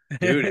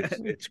 Dude,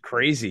 it's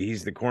crazy.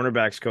 He's the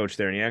cornerbacks coach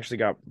there, and he actually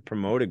got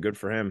promoted. Good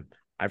for him.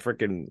 I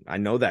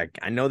know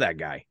that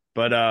guy.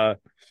 But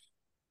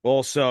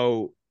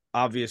also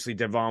obviously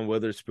Devon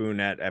Witherspoon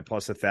at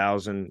plus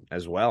 1,000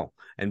 as well.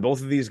 And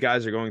both of these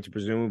guys are going to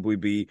presumably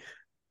be,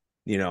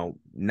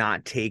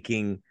 not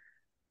taking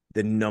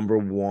the number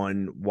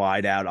one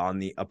wideout on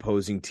the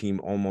opposing team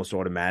almost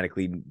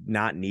automatically,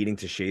 not needing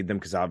to shade them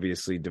because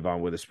obviously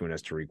Devon Witherspoon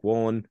has Tariq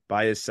Woolen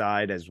by his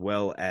side, as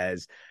well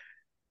as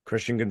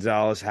Christian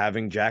Gonzalez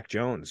having Jack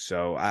Jones.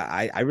 So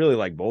I really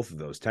like both of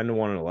those,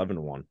 10-1 and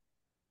 11-1.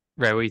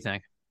 Ray, what do you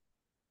think?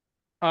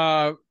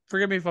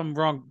 Forgive me if I'm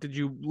wrong. Did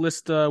you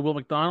list Will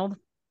McDonald?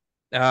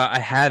 I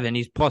haven't.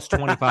 He's plus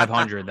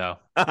 2,500 though.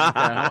 Okay,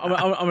 I'm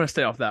gonna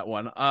stay off that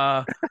one.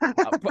 I'll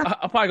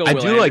probably go. I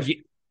Will do Anderson.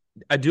 like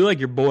I do like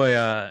your boy.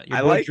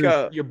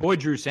 Your boy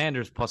Drew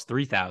Sanders plus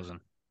 3,000.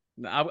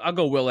 I'll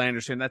go Will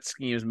Anderson. That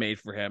scheme is made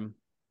for him.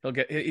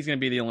 He's gonna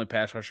be the only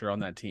pass rusher on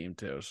that team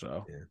too.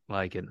 So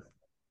Like it.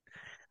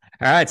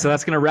 All right, so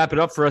that's going to wrap it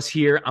up for us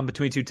here on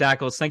Between Two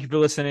Tackles. Thank you for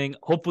listening.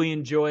 Hopefully you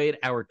enjoyed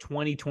our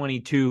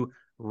 2022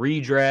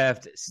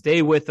 redraft.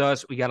 Stay with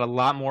us. We got a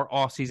lot more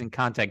off-season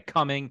content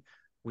coming.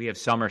 We have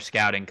summer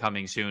scouting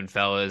coming soon,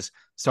 fellas.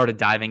 Started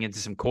diving into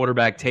some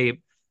quarterback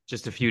tape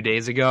just a few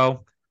days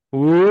ago.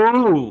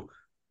 Ooh,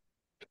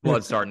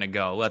 blood's starting to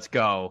go. Let's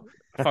go.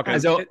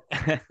 As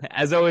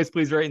always,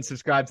 please rate and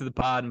subscribe to the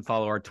pod and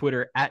follow our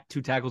Twitter at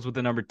 2tackles with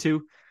the number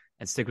 2.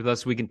 And stick with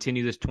us as we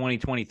continue this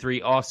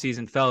 2023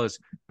 offseason, fellas.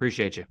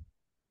 Appreciate you.